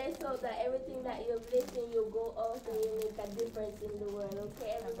 and let's hope that everything that you've listened, you go out and you make a difference in the world,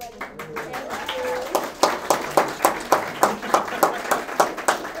 okay, everybody? Thank you.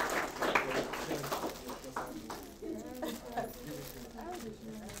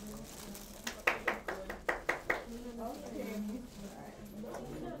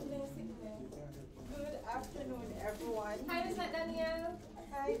 Good afternoon, everyone. Hi, Miss Danielle.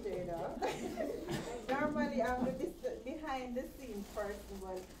 Hi, Jada. Normally, I'm the behind the scenes person,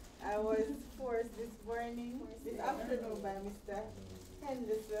 but I was forced this afternoon by Mr.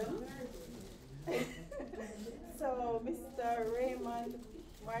 Henderson. So, Mr. Raymond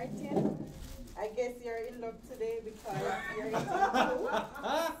Martin, I guess you're in luck today because you're in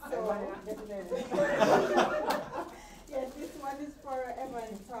yes, this one is for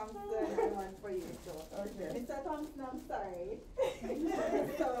Evan Thompson and one for you. So, okay. Mr. Thompson, I'm sorry.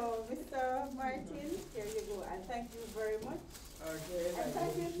 So, Mr. Martin, here you go, and thank you very much. Okay. And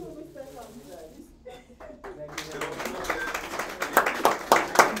thank you to Mr. Thompson. Thank you very much.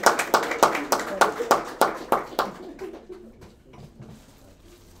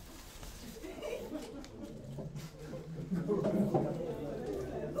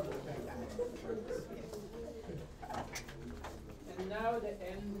 And now the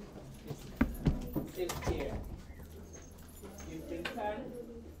end is here. You can turn.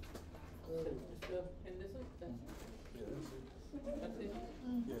 Mr. Henderson? That's it?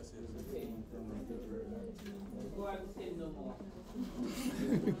 Yes, yes. Okay. Go and say no more.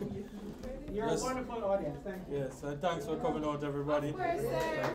 You're Yes. a wonderful audience. Thank you. Yes, thanks for coming out, everybody. Of course, sir.